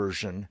modern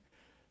version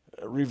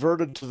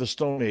reverted to the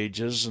Stone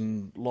Ages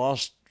and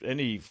lost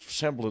any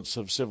semblance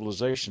of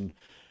civilization.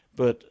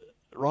 But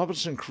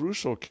Robinson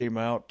Crusoe came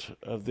out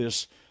of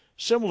this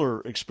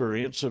similar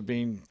experience of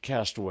being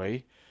cast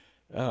away.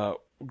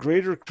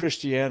 Greater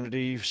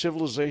Christianity,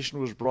 civilization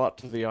was brought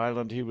to the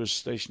island he was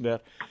stationed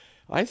at.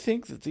 I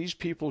think that these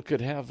people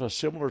could have a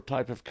similar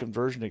type of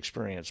conversion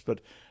experience,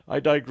 but I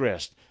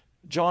digressed.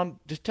 John,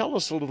 tell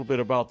us a little bit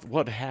about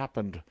what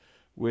happened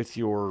with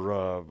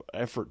your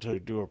effort to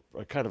do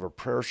a kind of a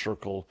prayer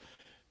circle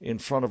in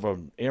front of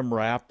an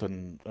MRAP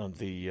and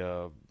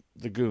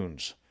the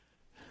goons.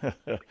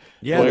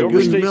 Yeah, the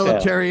goons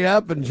military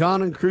up, and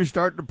John and crew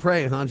start to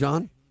pray, huh,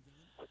 John?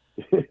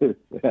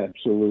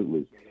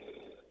 Absolutely.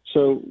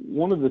 So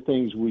one of the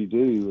things we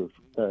do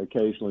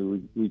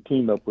occasionally, we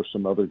team up with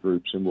some other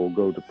groups, and we'll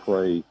go to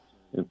pray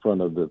in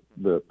front of the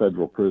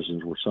federal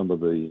prisons where some of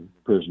the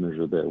prisoners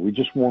are there. We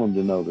just want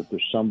them to know that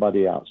there's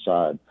somebody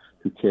outside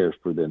who cares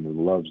for them and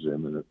loves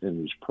them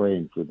and is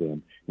praying for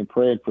them and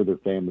praying for their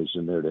families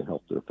and there to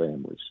help their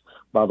families.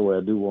 By the way,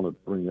 I do want to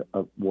bring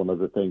up one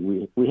other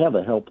thing. We have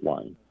a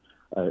helpline.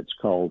 It's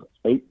called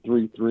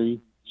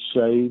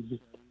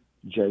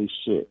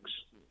 833-SAVE-J6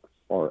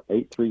 or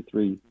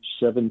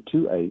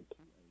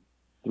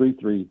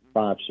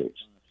 833-728-3356.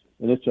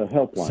 And it's a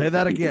helpline. Say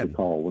that again.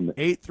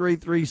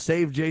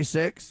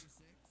 833-SAVE-J6?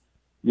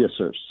 Yes,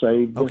 sir.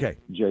 Saved okay.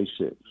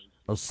 J6.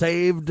 Oh,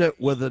 saved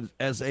with an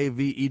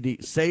S-A-V-E-D.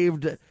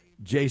 Saved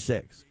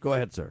J6. Go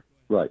ahead, sir.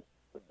 Right.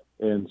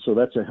 And so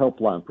that's a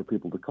helpline for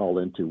people to call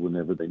into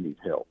whenever they need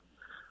help,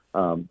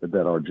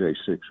 that are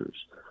J6ers.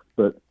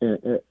 But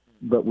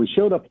we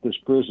showed up at this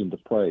prison to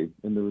pray,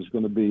 and there was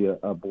going to be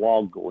a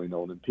blog going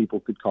on, and people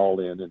could call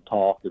in and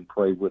talk and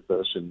pray with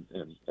us and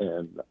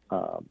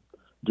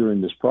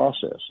during this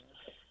process.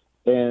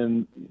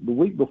 And the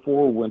week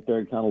before, we went there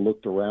and kind of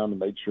looked around and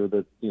made sure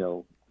that,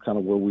 kind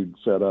of where we'd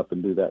set up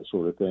and do that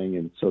sort of thing.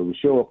 And so we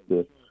show up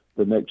the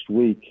next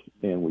week,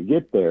 and we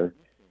get there,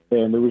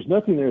 and there was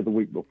nothing there the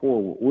week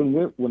before.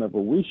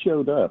 Whenever we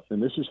showed up,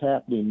 and this is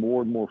happening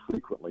more and more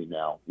frequently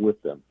now with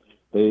them,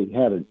 they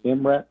had an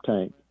MRAP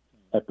tank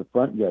at the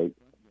front gate,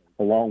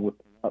 along with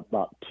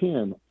about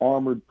 10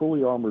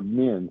 fully armored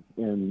men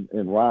in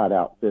riot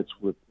outfits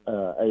with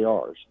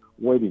ARs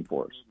waiting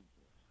for us.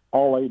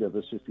 All 8 of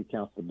us, if you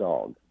count the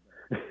dog.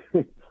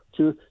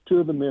 Two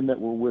of the men that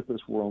were with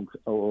us were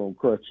on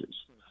crutches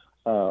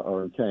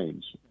or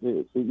canes.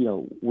 We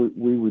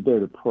were there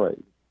to pray.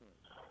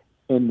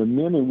 And the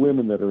men and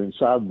women that are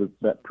inside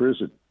that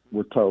prison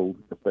were told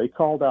if they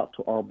called out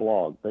to our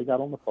blog, they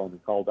got on the phone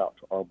and called out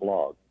to our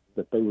blog,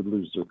 that they would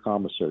lose their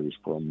commissaries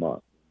for a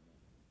month.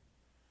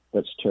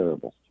 That's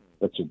terrible.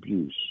 That's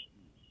abuse.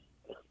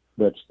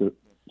 That's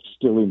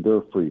stealing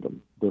their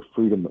freedom of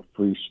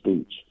free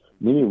speech,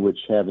 many of which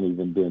haven't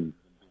even been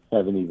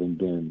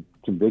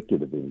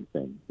convicted of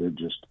anything. They're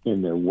just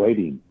in there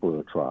waiting for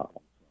a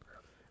trial.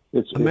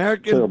 It's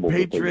American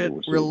Patriot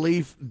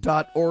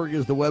Relief.org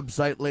is the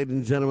website, ladies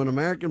and gentlemen.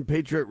 American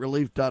Patriot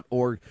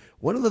Relief.org.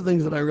 One of the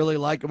things that I really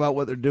like about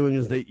what they're doing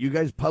is that you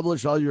guys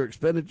publish all your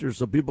expenditures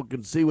so people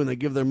can see when they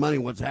give their money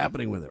what's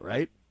happening with it,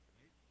 right?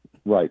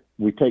 Right.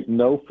 We take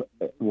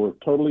we're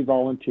totally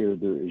volunteer.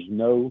 There is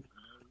no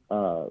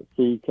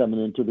fee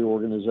coming into the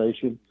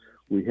organization.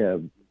 We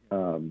have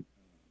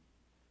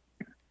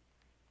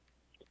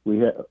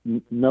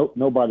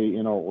nobody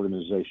in our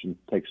organization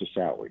takes a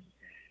salary.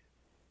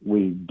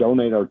 We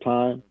donate our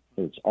time.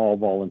 It's all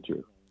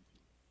volunteer.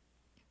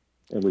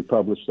 And we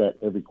publish that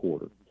every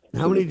quarter.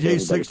 How many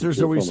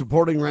J6ers are we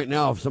supporting right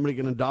now? If somebody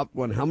can adopt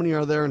one, how many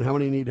are there and how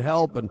many need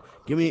help? And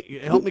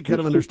help me kind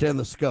of understand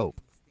the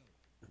scope.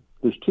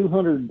 There's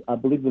 200, I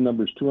believe the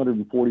number is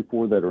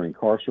 244 that are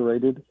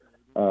incarcerated.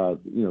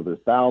 There's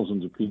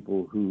thousands of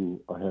people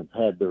who have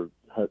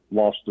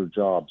lost their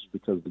jobs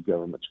because the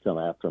government's come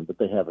after them, but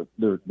they're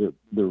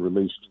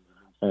released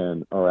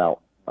and are out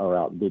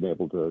being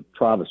able to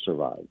try to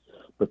survive,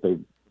 but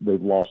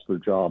they've lost their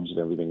jobs and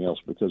everything else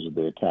because of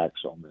the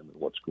attacks on them and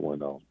what's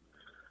going on.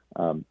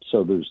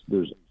 So there's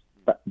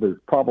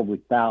probably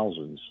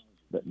thousands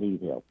that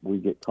need help. We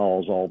get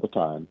calls all the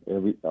time.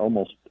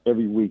 Almost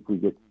every week we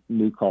get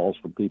new calls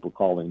from people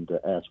calling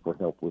to ask for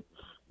help with,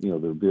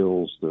 their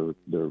bills, their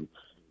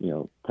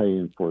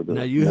paying for their.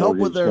 Now you help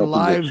with their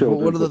lives, but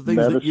one of the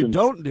things that you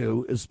don't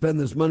do is spend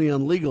this money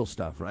on legal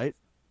stuff, right?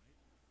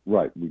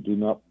 Right. We do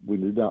not.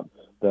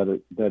 That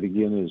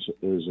again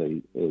is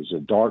a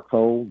dark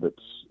hole.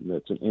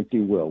 That's an empty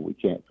well. We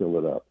can't fill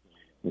it up.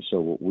 And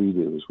so what we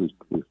do is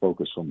we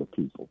focus on the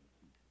people.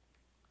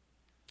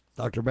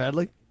 Dr.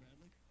 Bradley?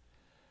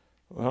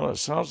 Well, it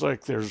sounds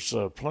like there's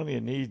plenty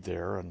of need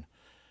there, and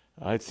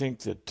I think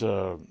that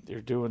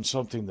they're doing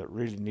something that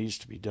really needs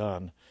to be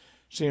done.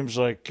 Seems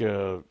like,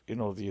 you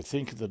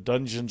think of the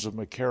dungeons of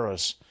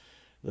Machaerus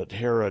that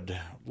Herod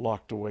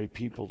locked away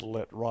people to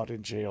let rot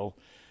in jail.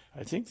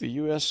 I think the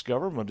U.S.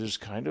 government is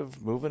kind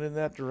of moving in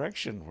that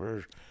direction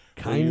where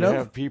you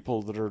have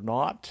people that are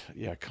not,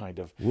 kind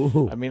of.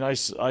 Woo-hoo. I mean,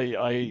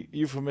 I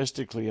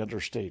euphemistically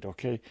understate,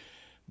 okay?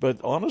 But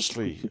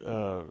honestly,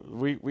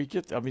 we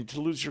get,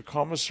 to lose your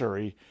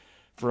commissary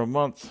for a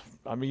month,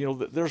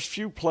 there's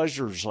few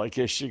pleasures, I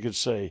guess you could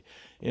say,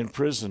 in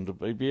prison. To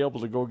be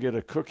able to go get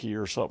a cookie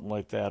or something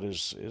like that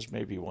is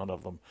maybe one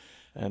of them.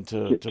 And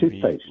to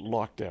be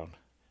locked down.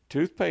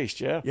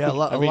 Toothpaste, yeah. Yeah, a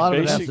lot of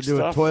it has to do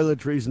with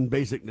toiletries and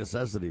basic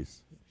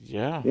necessities.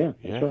 Yeah.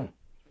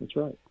 That's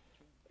right.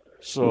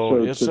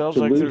 So it sounds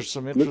like there's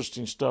some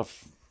interesting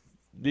stuff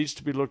needs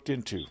to be looked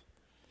into.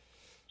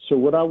 So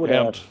what I would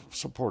ask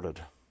supported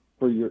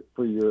for your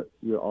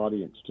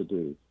audience to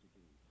do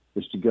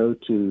is to go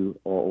to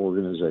our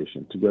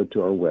organization, to go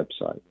to our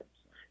website,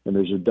 and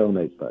there's a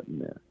donate button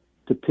there,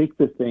 to pick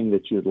the thing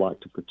that you'd like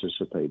to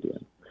participate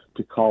in,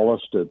 to call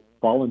us, to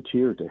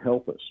volunteer to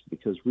help us,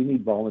 because we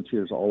need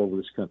volunteers all over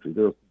this country.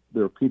 There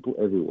are people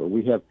everywhere.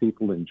 We have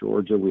people in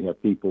Georgia. We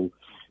have people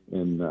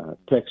in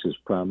Texas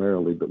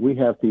primarily, but we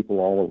have people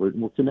all over.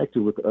 And we're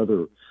connected with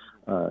other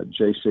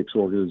J6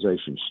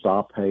 organizations.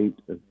 Stop Hate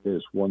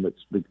is one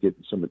that's been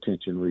getting some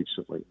attention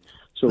recently.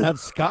 So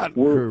that's Scott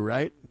crew,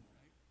 right?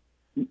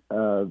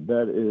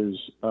 That is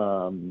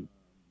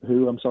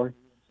who? I'm sorry.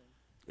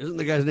 Isn't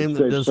the guy's name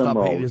that does Stop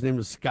Hate? His name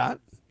is Scott.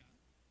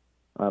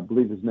 I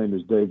believe his name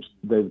is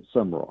David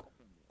Summerall.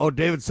 Oh,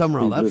 David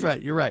Summerall. That's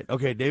right. You're right.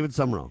 Okay, David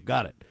Summerall.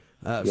 Got it.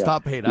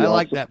 Stop Hate. I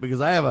like that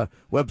because I have a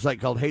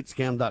website called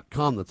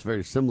hatescam.com that's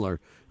very similar,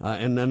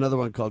 and another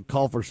one called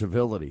Call for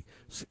Civility.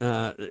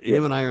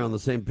 Him and I are on the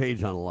same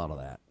page on a lot of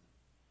that.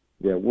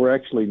 Yeah, we're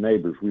actually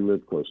neighbors. We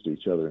live close to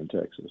each other in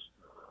Texas.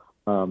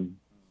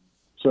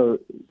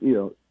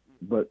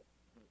 But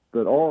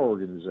our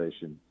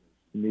organization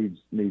needs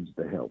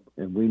the help,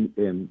 and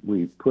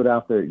we put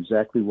out there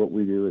exactly what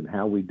we do and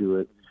how we do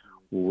it.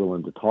 We're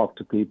willing to talk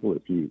to people.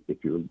 If you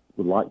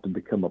would like to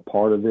become a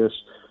part of this,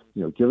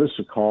 give us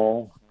a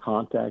call,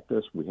 contact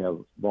us. We have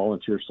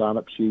volunteer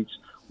sign-up sheets.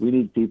 We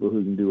need people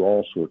who can do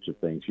all sorts of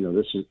things.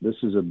 This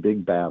is a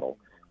big battle.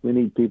 We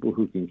need people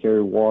who can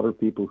carry water,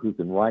 people who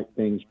can write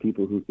things,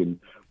 people who can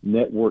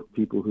network,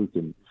 people who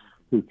can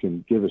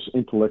give us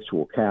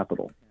intellectual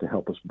capital to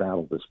help us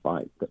battle this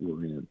fight that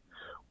we're in.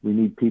 We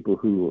need people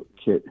who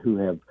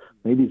have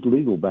maybe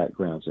legal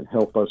backgrounds and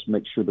help us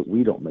make sure that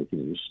we don't make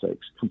any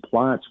mistakes,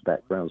 compliance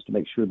backgrounds to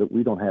make sure that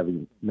we don't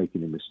make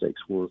any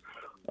mistakes.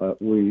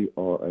 We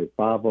are a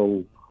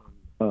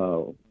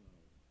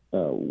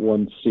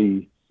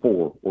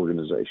 501c4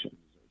 organization.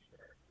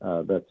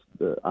 That's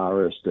the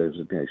IRS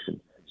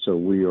designation. So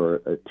we are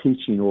a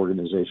teaching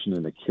organization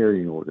and a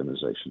carrying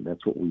organization.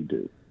 That's what we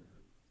do.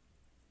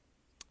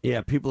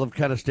 Yeah, people have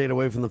kind of stayed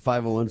away from the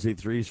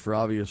 501c3s for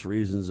obvious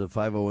reasons. The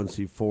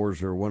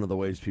 501c4s are one of the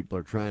ways people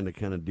are trying to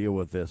kind of deal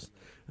with this.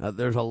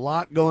 There's a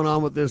lot going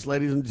on with this,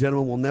 ladies and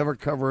gentlemen. We'll never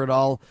cover it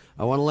all.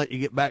 I want to let you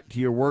get back to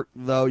your work,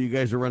 though. You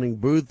guys are running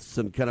booths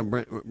and kind of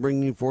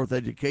bringing forth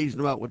education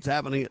about what's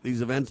happening at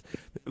these events.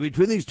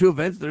 Between these two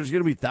events, there's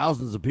going to be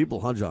thousands of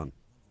people, huh, John?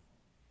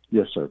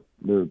 Yes, sir.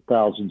 There are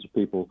thousands of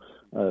people.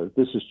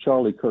 This is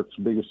Charlie Kirk's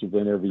biggest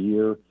event every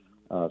year.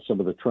 Some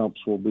of the Trumps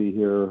will be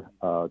here.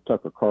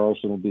 Tucker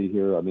Carlson will be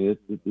here. I mean,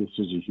 this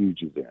is a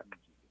huge event.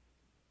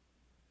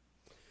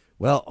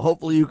 Well,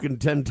 hopefully you can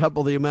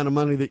tentuple the amount of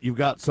money that you've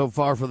got so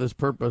far for this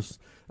purpose,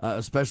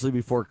 especially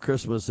before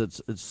Christmas.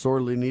 It's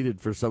sorely needed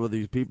for some of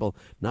these people.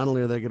 Not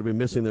only are they going to be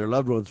missing their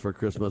loved ones for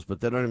Christmas,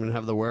 but they don't even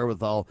have the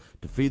wherewithal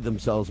to feed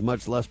themselves,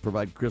 much less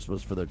provide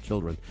Christmas for their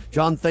children.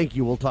 John, thank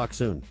you. We'll talk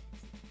soon.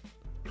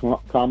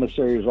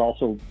 Commissary is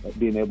also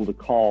being able to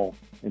call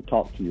and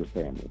talk to your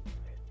family.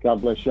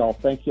 God bless y'all.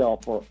 Thank y'all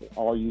for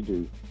all you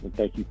do, and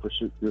thank you for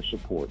your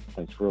support.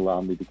 Thanks for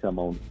allowing me to come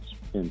on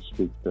and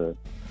speak the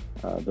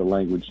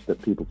language that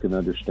people can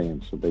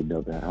understand, so they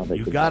know how they.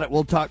 You got it.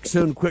 We'll talk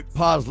soon. Quick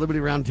pause. Liberty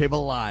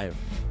Roundtable Live.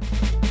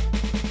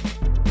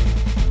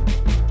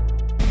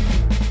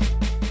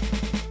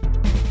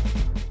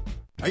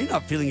 Are you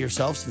not feeling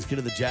yourself since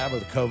getting the jab or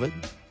the COVID?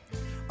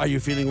 Are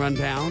you feeling run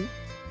down?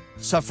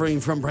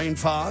 Suffering from brain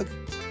fog?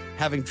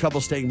 Having trouble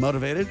staying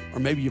motivated? Or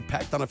maybe you've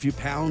packed on a few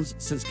pounds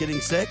since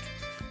getting sick?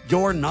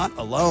 You're not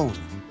alone.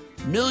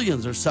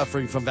 Millions are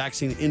suffering from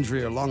vaccine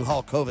injury or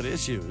long-haul COVID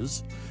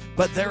issues.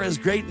 But there is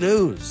great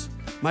news.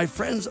 My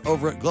friends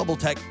over at Global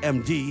Tech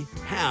MD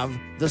have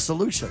the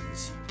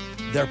solutions.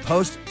 Their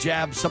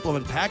post-jab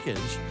supplement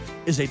package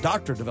is a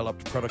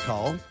doctor-developed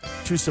protocol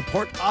to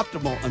support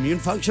optimal immune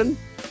function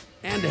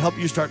and to help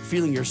you start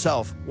feeling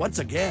yourself once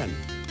again.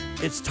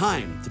 It's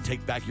time to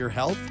take back your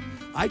health.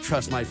 I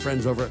trust my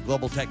friends over at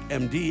Global Tech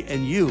MD,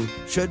 and you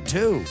should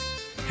too.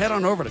 Head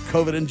on over to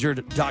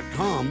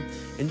covidinjured.com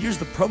and use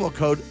the promo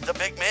code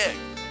TheBigMig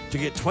to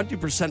get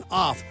 20%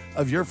 off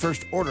of your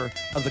first order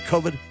of the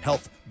COVID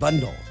Health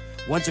Bundle.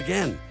 Once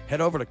again,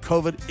 head over to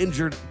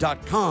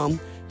covidinjured.com.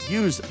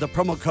 Use the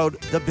promo code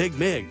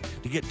TheBigMig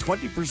to get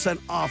 20%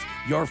 off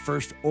your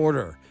first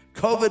order.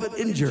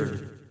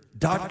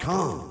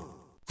 covidinjured.com.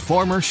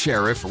 Former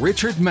Sheriff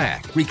Richard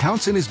Mack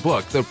recounts in his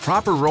book The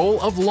Proper Role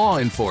of Law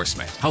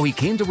Enforcement, how he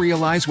came to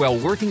realize while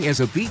working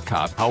as a beat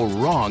cop how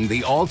wrong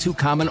the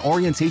all-too-common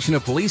orientation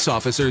of police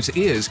officers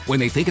is when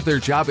they think of their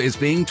job as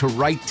being to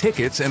write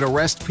tickets and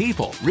arrest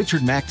people.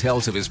 Richard Mack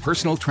tells of his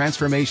personal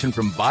transformation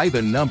from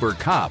by-the-number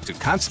cop to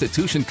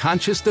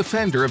Constitution-conscious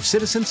defender of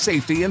citizen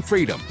safety and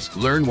freedoms.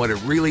 Learn what it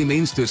really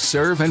means to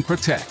serve and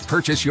protect.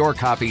 Purchase your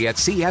copy at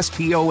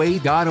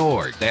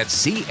cspoa.org.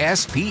 That's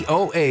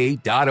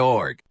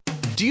cspoa.org.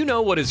 Do you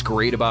know what is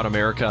great about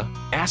America?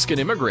 Ask an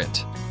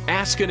Immigrant.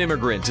 Ask an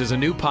Immigrant is a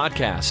new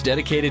podcast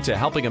dedicated to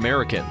helping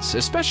Americans,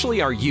 especially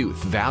our youth,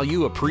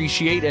 value,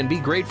 appreciate, and be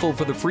grateful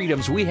for the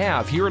freedoms we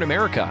have here in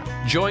America.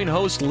 Join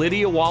host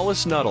Lydia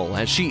Wallace-Nuttall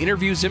as she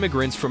interviews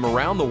immigrants from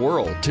around the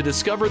world to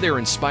discover their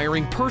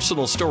inspiring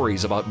personal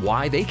stories about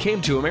why they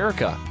came to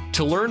America.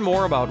 To learn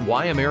more about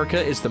why America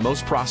is the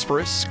most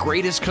prosperous,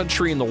 greatest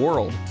country in the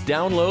world,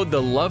 download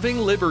the Loving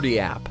Liberty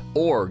app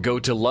or go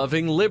to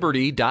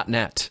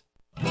lovingliberty.net.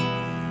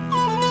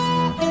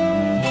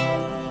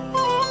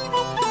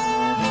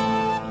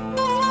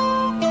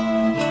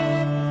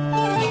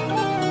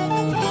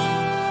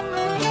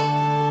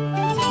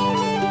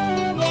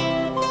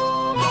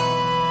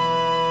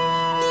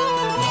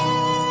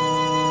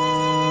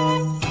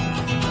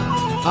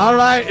 All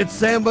right, it's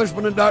Sam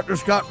Bushman and Dr.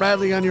 Scott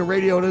Bradley on your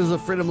radio. It is a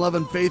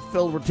freedom-loving,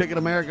 faith-filled, we're taking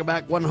America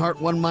back, one heart,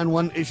 one mind,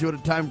 one issue at a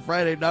time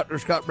Friday. Dr.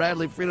 Scott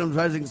Bradley,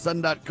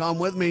 freedomsrisingsun.com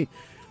with me.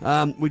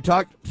 We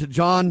talked to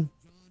John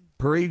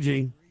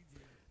Parigi,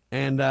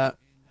 and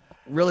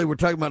really we're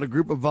talking about a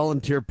group of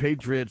volunteer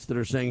patriots that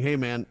are saying, hey,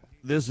 man,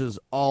 this is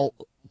all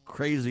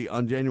crazy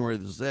on January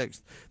the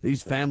 6th.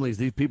 These families,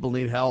 these people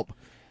need help.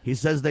 He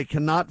says they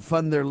cannot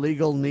fund their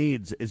legal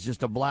needs. It's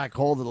just a black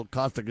hole that'll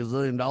cost $1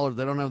 gazillion.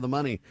 They don't have the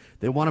money.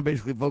 They want to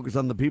basically focus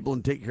on the people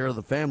and take care of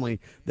the family.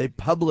 They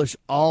publish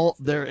all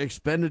their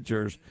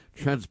expenditures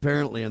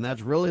transparently, and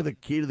that's really the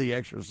key to the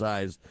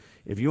exercise.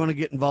 If you want to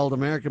get involved,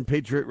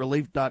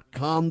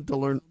 AmericanPatriotRelief.com to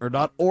learn, or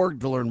 .org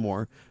to learn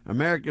more.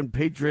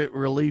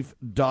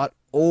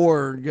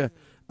 AmericanPatriotRelief.org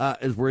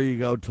is where you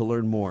go to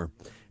learn more.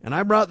 And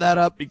I brought that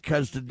up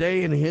because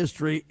today in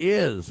history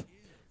is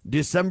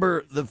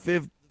December the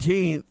 15th.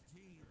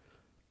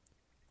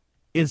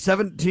 In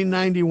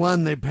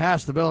 1791, they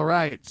passed the Bill of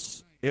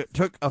Rights. It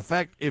took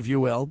effect, if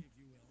you will.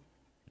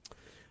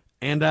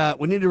 And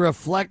we need to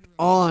reflect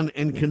on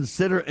and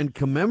consider and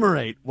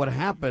commemorate what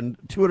happened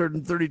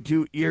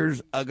 232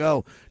 years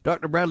ago.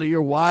 Dr. Bradley,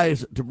 you're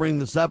wise to bring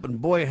this up.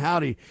 And boy,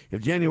 howdy,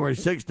 if January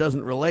 6th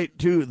doesn't relate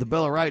to the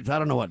Bill of Rights, I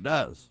don't know what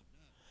does.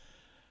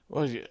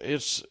 Well,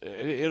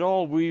 it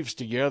all weaves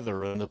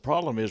together, and the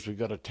problem is we've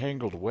got a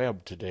tangled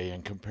web today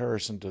in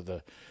comparison to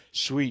the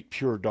sweet,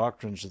 pure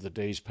doctrines of the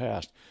days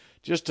past.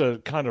 Just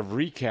to kind of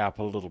recap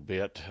a little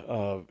bit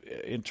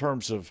in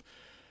terms of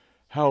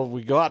how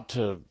we got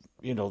to,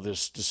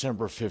 this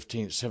December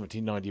 15th,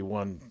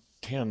 1791,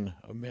 10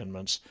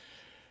 amendments,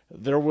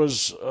 there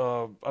was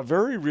a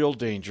very real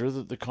danger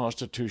that the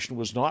Constitution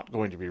was not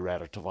going to be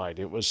ratified.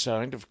 It was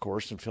signed, of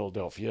course, in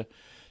Philadelphia,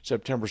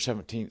 September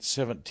 17th,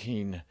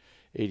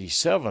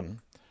 1787.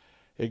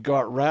 It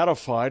got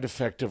ratified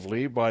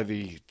effectively by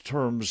the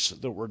terms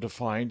that were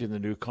defined in the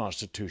new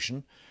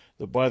Constitution.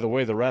 By the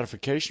way, the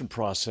ratification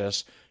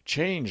process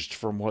changed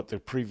from what the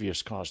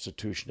previous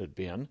Constitution had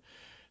been.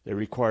 They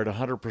required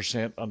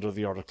 100% under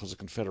the Articles of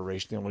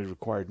Confederation. They only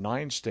required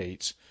 9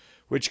 states,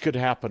 which could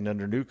happen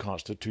under new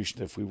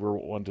Constitution if we were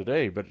one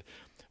today. But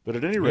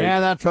at any rate... Yeah,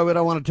 that's why we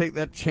don't want to take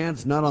that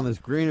chance, not on this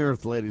green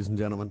earth, ladies and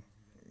gentlemen.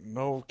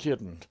 No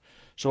kidding.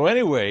 So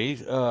anyway,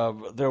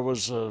 there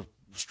was a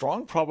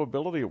strong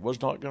probability it was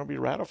not going to be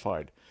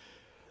ratified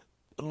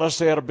unless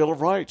they had a Bill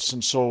of Rights.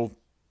 And so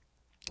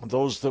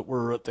those that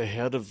were at the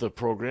head of the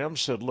program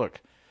said, look,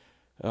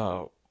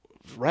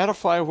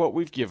 ratify what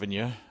we've given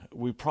you.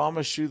 We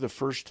promise you the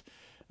first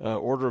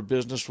order of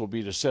business will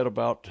be to set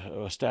about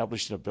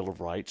establishing a Bill of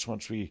Rights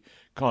once we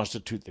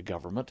constitute the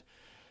government.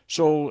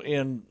 So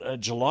in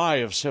July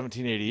of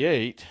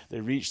 1788,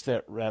 they reached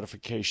that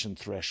ratification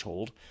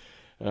threshold.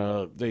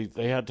 They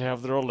had to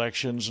have their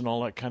elections and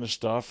all that kind of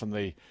stuff,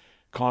 and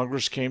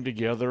Congress came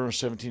together in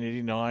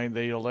 1789.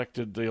 They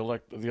elected the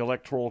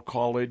Electoral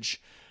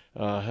College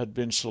had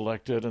been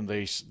selected, and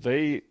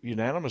they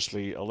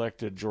unanimously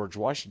elected George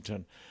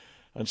Washington.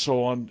 And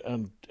so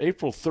on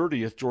April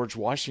 30th,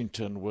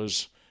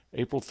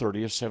 April 30th,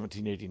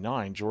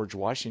 1789, George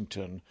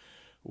Washington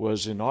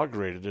was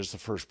inaugurated as the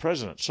first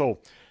president. So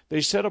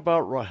they set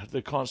about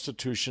the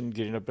Constitution,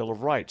 getting a Bill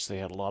of Rights. They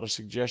had a lot of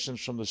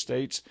suggestions from the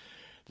states.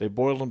 They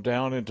boiled them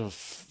down into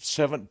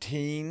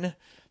 17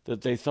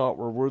 that they thought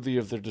were worthy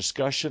of their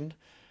discussion.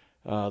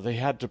 They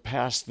had to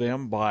pass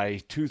them by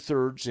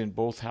 2/3 in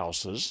both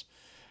houses.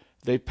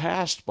 They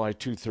passed by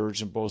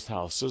 2/3 in both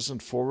houses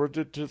and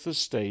forwarded to the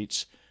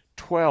states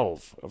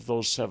 12 of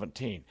those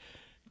 17.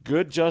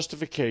 good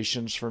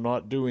justifications for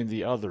not doing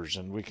the others.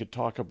 And we could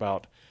talk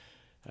about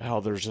how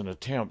there's an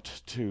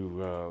attempt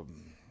to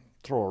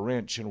throw a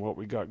wrench in what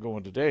we got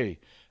going today,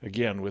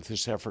 again, with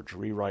this effort to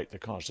rewrite the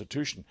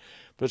Constitution.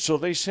 But so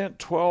they sent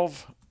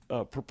 12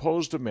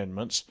 proposed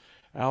amendments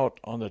out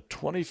on the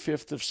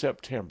 25th of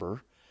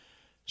September,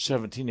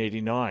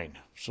 1789.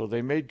 So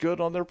they made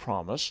good on their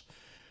promise.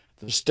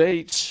 The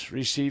states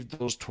received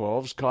those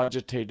 12s,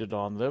 cogitated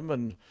on them,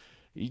 and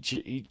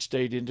each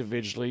state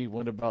individually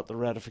went about the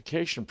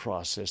ratification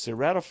process. They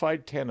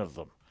ratified 10 of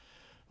them.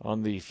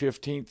 On the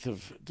 15th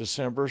of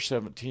December,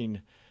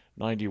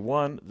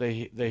 1791,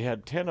 they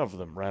had 10 of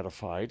them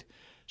ratified,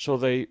 so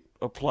they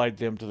applied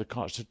them to the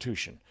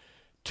Constitution.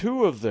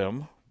 2 of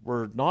them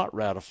were not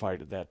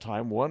ratified at that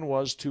time. One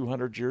was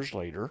 200 years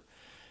later,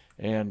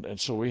 and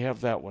so we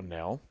have that one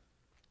now.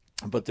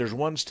 But there's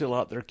one still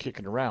out there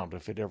kicking around.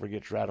 If it ever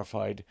gets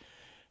ratified,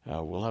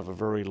 we'll have a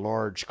very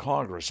large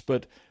Congress.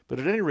 But at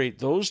any rate,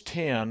 those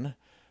 10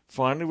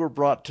 finally were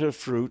brought to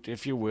fruit,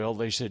 if you will.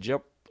 They said,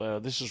 yep,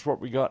 this is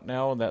what we got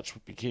now, and that's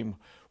what became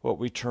what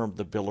we termed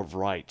the Bill of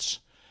Rights.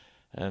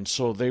 And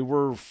so they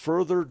were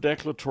further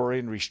declaratory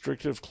and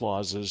restrictive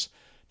clauses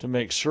to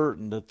make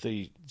certain that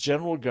the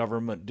general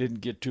government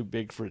didn't get too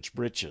big for its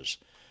britches.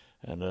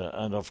 And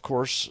of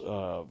course,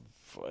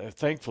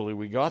 thankfully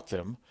we got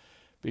them,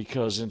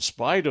 because in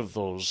spite of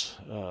those,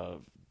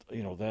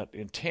 that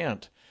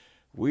intent,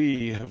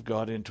 we have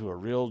got into a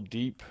real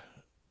deep,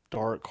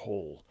 dark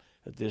hole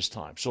at this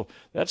time. So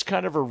that's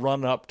kind of a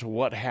run-up to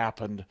what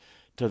happened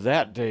to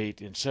that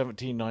date in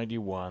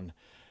 1791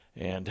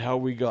 and how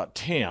we got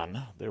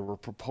 10. There were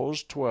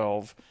proposed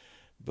 12,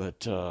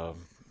 but,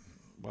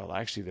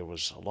 actually there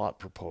was a lot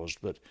proposed,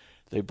 but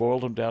they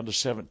boiled them down to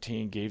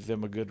 17, gave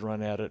them a good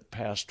run at it,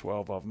 passed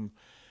 12 of them,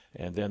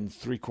 and then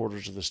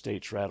 3/4 of the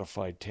states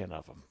ratified 10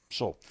 of them.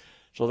 So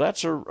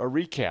that's a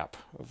recap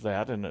of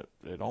that, and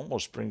it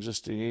almost brings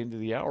us to the end of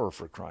the hour,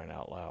 for crying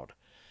out loud.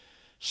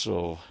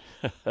 So,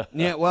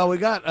 yeah, well, we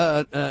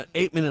got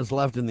 8 minutes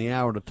left in the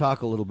hour to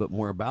talk a little bit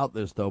more about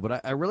this, though.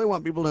 But I really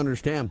want people to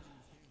understand.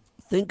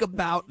 Think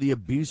about the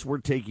abuse we're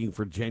taking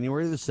for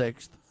January the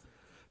 6th,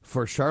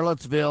 for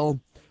Charlottesville.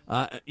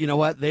 You know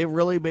what? They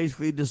really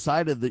basically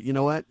decided that, you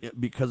know what,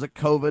 because of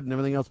COVID and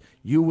everything else,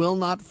 you will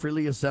not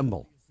freely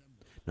assemble.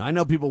 Now, I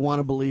know people want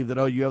to believe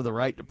that, you have the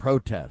right to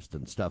protest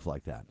and stuff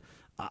like that.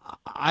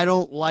 I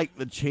don't like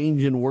the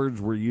change in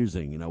words we're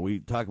using. We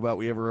talk about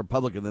we have a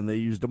republic, and then they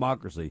use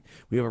democracy.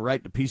 We have a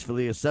right to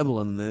peacefully assemble,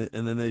 and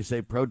then they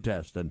say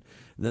protest, and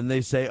then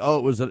they say,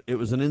 it was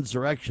an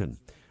insurrection.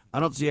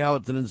 I don't see how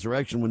it's an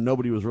insurrection when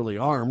nobody was really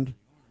armed.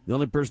 The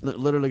only person that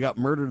literally got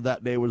murdered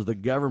that day was the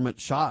government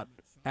shot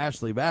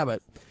Ashley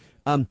Babbitt.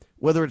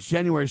 Whether it's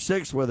January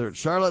 6th, whether it's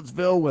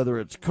Charlottesville, whether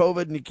it's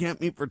COVID and you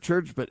can't meet for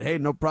church, but hey,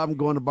 no problem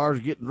going to bars,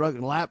 getting drunk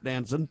and lap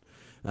dancing.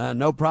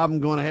 No problem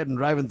going ahead and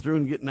driving through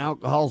and getting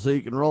alcohol so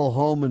you can roll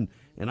home and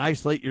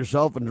isolate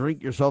yourself and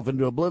drink yourself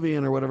into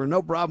oblivion or whatever.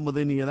 No problem with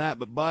any of that.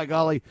 But by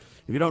golly,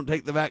 if you don't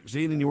take the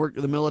vaccine and you work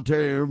in the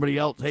military and everybody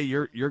else, hey,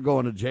 you're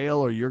going to jail,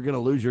 or you're going to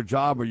lose your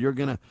job, or you're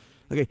going to...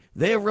 Okay,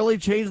 they have really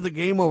changed the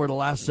game over the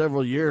last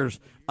several years.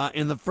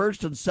 And the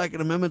First and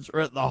Second Amendments are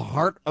at the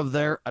heart of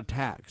their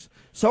attacks.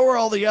 So are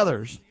all the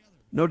others,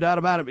 no doubt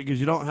about it, because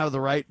you don't have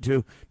the right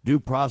to due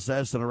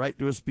process and a right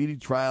to a speedy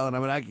trial. And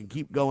I can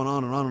keep going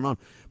on and on and on.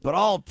 But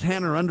all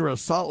 10 are under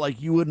assault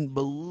like you wouldn't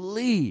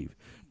believe.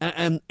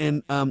 And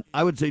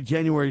I would say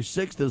January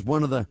 6th is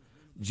one of the,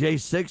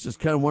 J6 is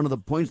kind of one of the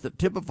points that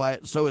typify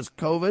it. So is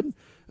COVID.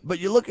 But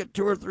you look at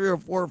 2 or 3 or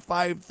 4 or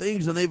 5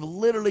 things, and they've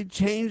literally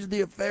changed the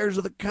affairs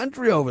of the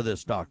country over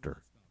this,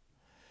 Doctor.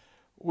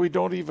 We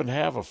don't even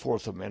have a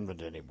Fourth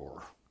Amendment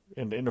anymore,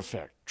 in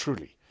effect,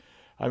 truly.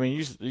 I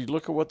mean, you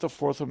look at what the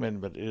Fourth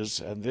Amendment is,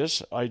 and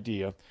this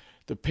idea,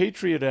 the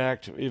Patriot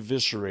Act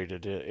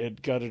eviscerated it,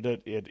 it gutted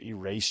it, it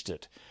erased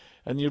it.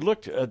 And you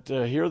looked at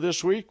here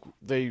this week,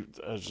 they,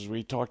 as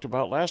we talked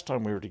about last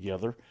time we were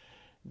together,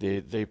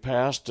 they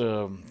passed,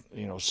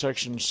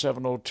 Section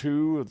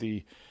 702 of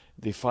the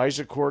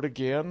FISA court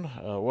again.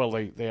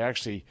 They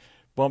actually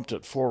bumped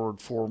it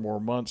forward 4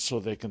 more months so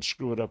they can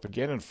screw it up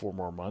again in 4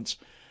 more months.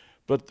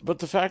 But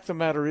the fact of the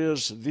matter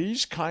is,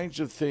 these kinds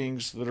of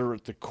things that are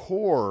at the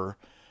core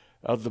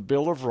of the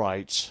Bill of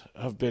Rights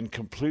have been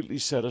completely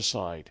set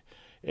aside.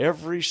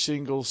 Every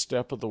single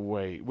step of the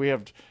way. We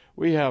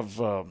have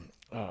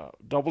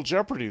double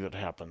jeopardy that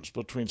happens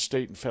between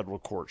state and federal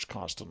courts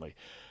constantly.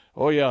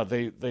 Oh yeah,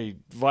 they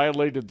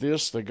violated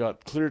this. They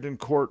got cleared in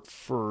court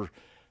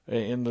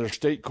in their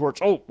state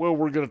courts. Oh, well,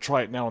 we're going to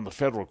try it now in the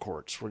federal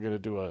courts. We're going to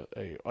do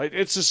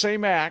it's the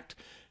same act,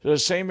 the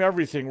same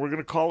everything. We're going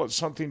to call it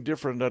something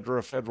different under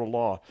a federal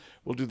law.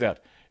 We'll do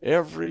that.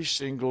 Every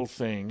single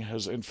thing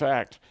has, in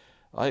fact,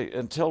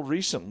 until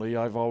recently,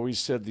 I've always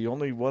said the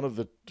only one of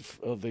the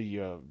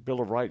Bill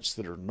of Rights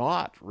that are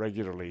not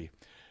regularly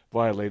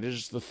violated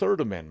is the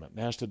Third Amendment.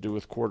 It has to do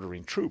with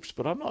quartering troops,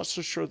 but I'm not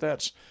so sure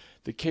that's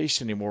the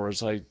case anymore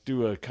as I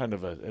do a kind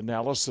of an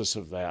analysis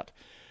of that.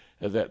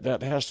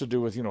 That has to do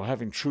with,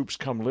 having troops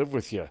come live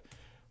with you.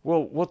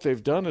 Well, what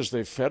they've done is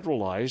they've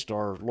federalized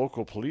our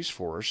local police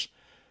force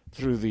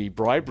through the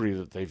bribery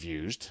that they've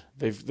used.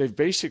 They've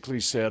basically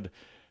said,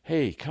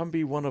 hey, come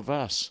be one of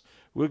us.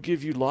 We'll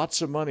give you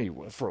lots of money,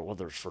 for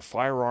whether it's for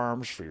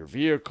firearms, for your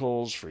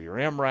vehicles, for your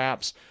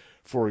MRAPs,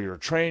 for your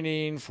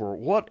training, for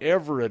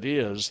whatever it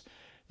is.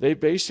 They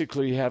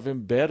basically have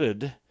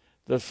embedded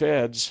the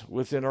feds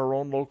within our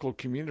own local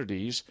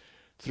communities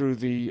through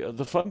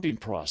the funding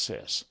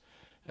process.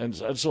 And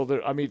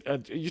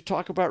so, you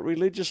talk about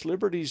religious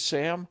liberties,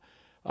 Sam.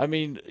 I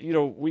mean,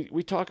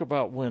 we talk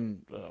about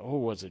when,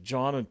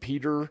 John and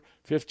Peter,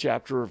 5th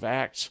chapter of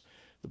Acts,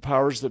 the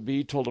powers that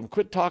be told them,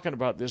 quit talking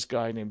about this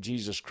guy named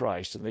Jesus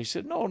Christ. And they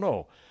said,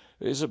 no,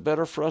 is it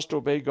better for us to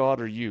obey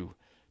God or you?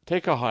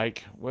 Take a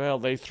hike. Well,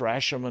 they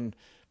thrash him, and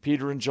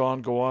Peter and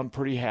John go on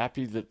pretty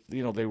happy that,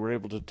 they were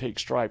able to take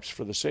stripes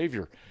for the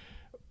Savior.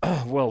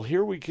 Well,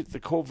 here we get the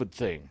COVID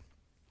thing.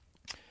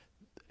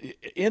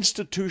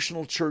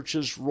 Institutional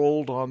churches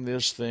rolled on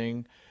this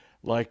thing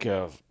like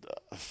a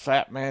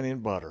fat man in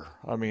butter.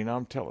 I mean,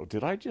 I'm telling you,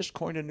 did I just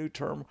coin a new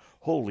term?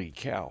 Holy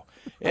cow.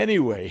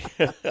 Anyway,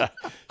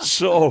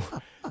 so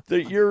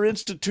your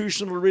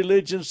institutional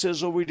religion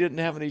says, we didn't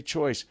have any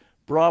choice.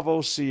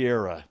 Bravo,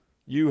 Sierra.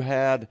 You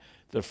had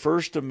the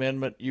First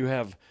Amendment. You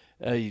have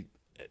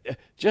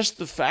just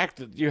the fact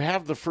that you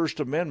have the First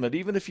Amendment,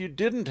 even if you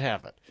didn't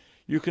have it,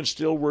 you can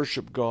still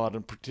worship God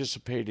and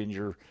participate in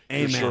your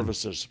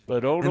services.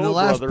 But brother.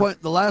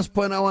 The last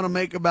point I want to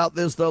make about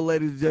this, though,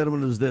 ladies and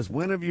gentlemen, is this.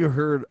 When have you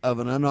heard of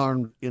an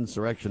unarmed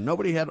insurrection?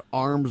 Nobody had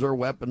arms or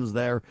weapons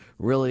there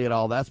really at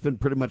all. That's been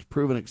pretty much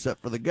proven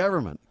except for the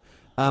government.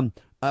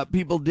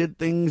 People did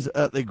things.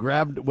 They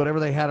grabbed whatever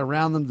they had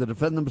around them to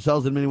defend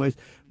themselves in many ways.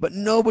 But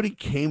nobody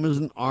came as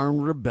an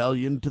armed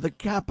rebellion to the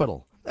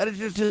Capitol. That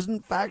just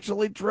isn't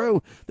factually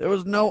true. There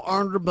was no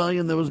armed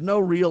rebellion. There was no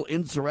real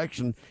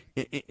insurrection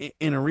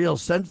in a real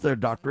sense there,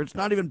 Doctor. It's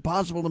not even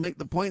possible to make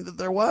the point that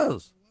there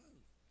was.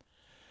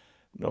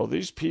 No,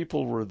 these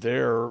people were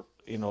there,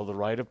 the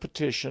right of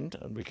petition,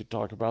 and we could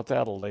talk about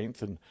that at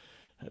length, and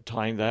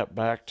tying that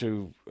back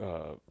to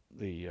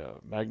the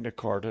Magna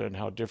Carta and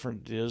how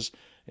different it is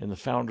in the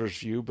founder's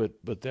view,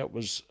 but that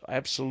was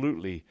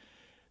absolutely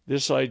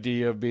this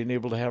idea of being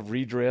able to have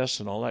redress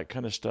and all that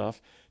kind of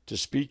stuff, to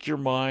speak your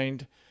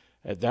mind.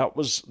 That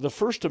was the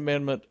First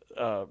Amendment.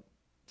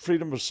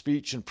 Freedom of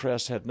speech and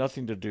press had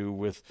nothing to do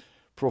with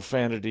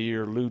profanity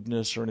or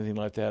lewdness or anything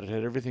like that. It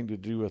had everything to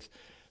do with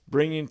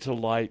bringing to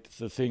light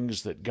the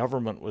things that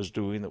government was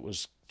doing that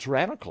was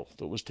tyrannical,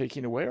 that was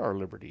taking away our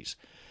liberties.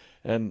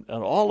 And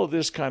all of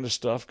this kind of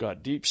stuff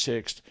got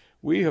deep-sixed.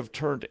 We have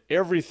turned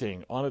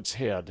everything on its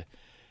head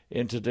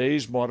in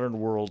today's modern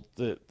world.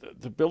 The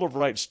Bill of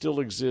Rights still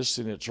exists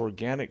in its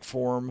organic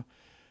form,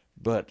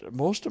 but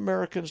most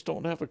Americans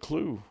don't have a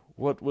clue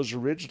what was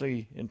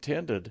originally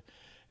intended,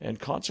 and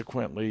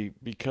consequently,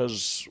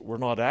 because we're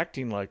not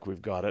acting like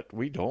we've got it,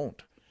 we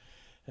don't.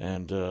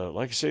 And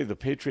like I say, the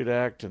Patriot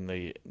Act and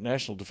the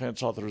National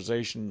Defense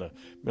Authorization, the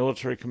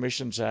Military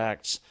Commissions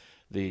Acts,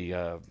 the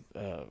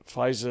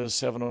FISA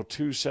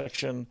 702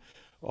 section,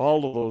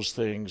 all of those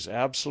things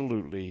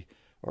absolutely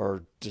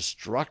are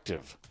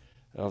destructive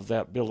of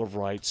that Bill of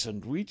Rights,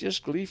 and we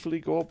just gleefully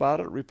go about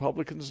it.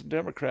 Republicans and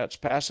Democrats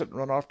pass it and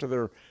run off to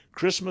their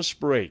Christmas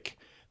break.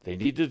 They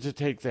needed to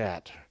take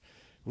that.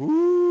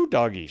 Ooh,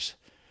 doggies.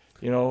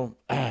 And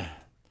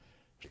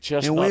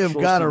we have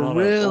got to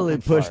really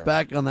push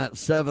back on that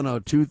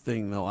 702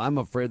 thing, though. I'm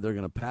afraid they're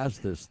going to pass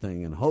this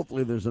thing, and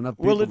hopefully there's enough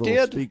people that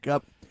will speak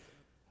up.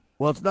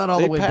 Well, it's not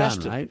all the way done,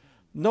 right?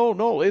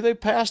 No, they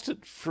passed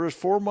it for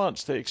 4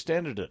 months. They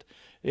extended it.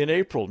 In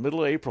April,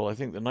 middle of April, I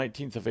think the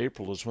 19th of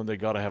April is when they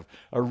got to have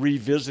a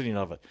revisiting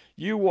of it.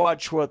 You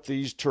watch what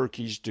these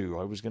turkeys do.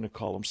 I was going to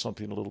call them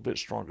something a little bit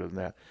stronger than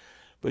that.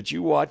 But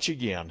you watch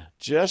again,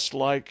 just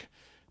like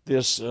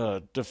this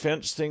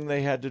defense thing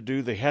they had to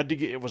do. They had to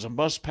get, it was a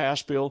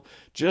must-pass bill,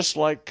 just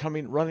like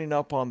running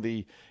up on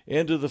the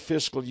end of the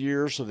fiscal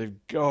year. So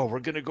we're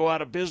going to go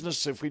out of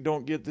business if we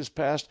don't get this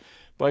passed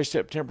by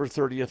September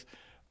 30th.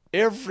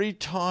 Every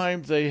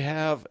time they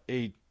have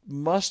a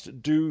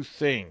must-do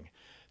thing,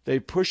 they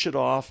push it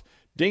off,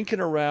 dinking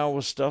around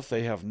with stuff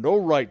they have no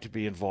right to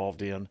be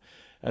involved in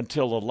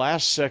until the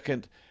last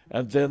second,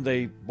 and then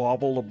they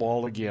bobble the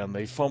ball again.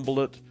 They fumble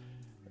it.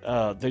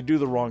 They do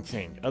the wrong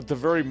thing. At the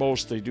very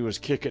most they do is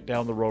kick it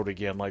down the road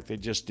again, like they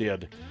just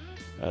did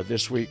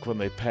this week when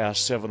they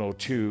passed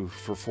 702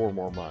 for 4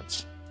 more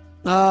months.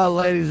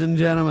 Ladies and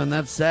gentlemen,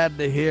 that's sad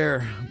to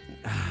hear.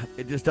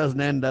 It just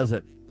doesn't end, does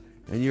it?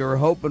 And you were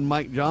hoping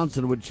Mike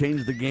Johnson would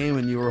change the game,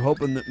 and you were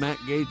hoping that Matt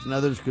Gaetz and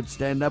others could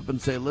stand up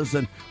and say,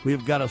 listen,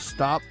 we've got to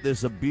stop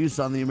this abuse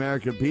on the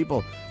American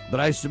people. But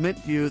I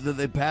submit to you that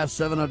they passed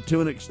 702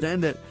 and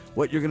extend it.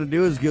 What you're going to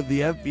do is give the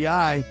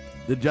FBI,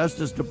 the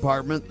Justice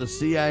Department, the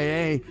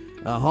CIA,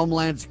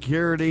 Homeland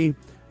Security,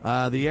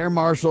 the Air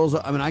Marshals.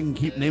 I mean, I can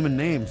keep naming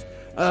names.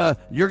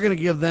 You're going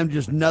to give them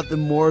just nothing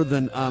more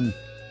than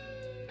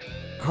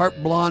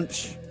carte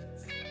blanche,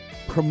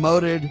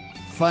 promoted,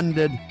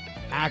 funded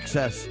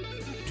access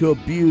to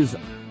abuse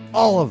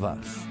all of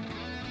us.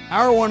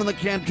 Hour one in the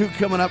can two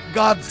coming up.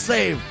 God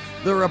save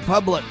the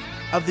Republic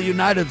of the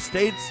United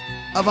States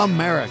of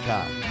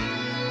America.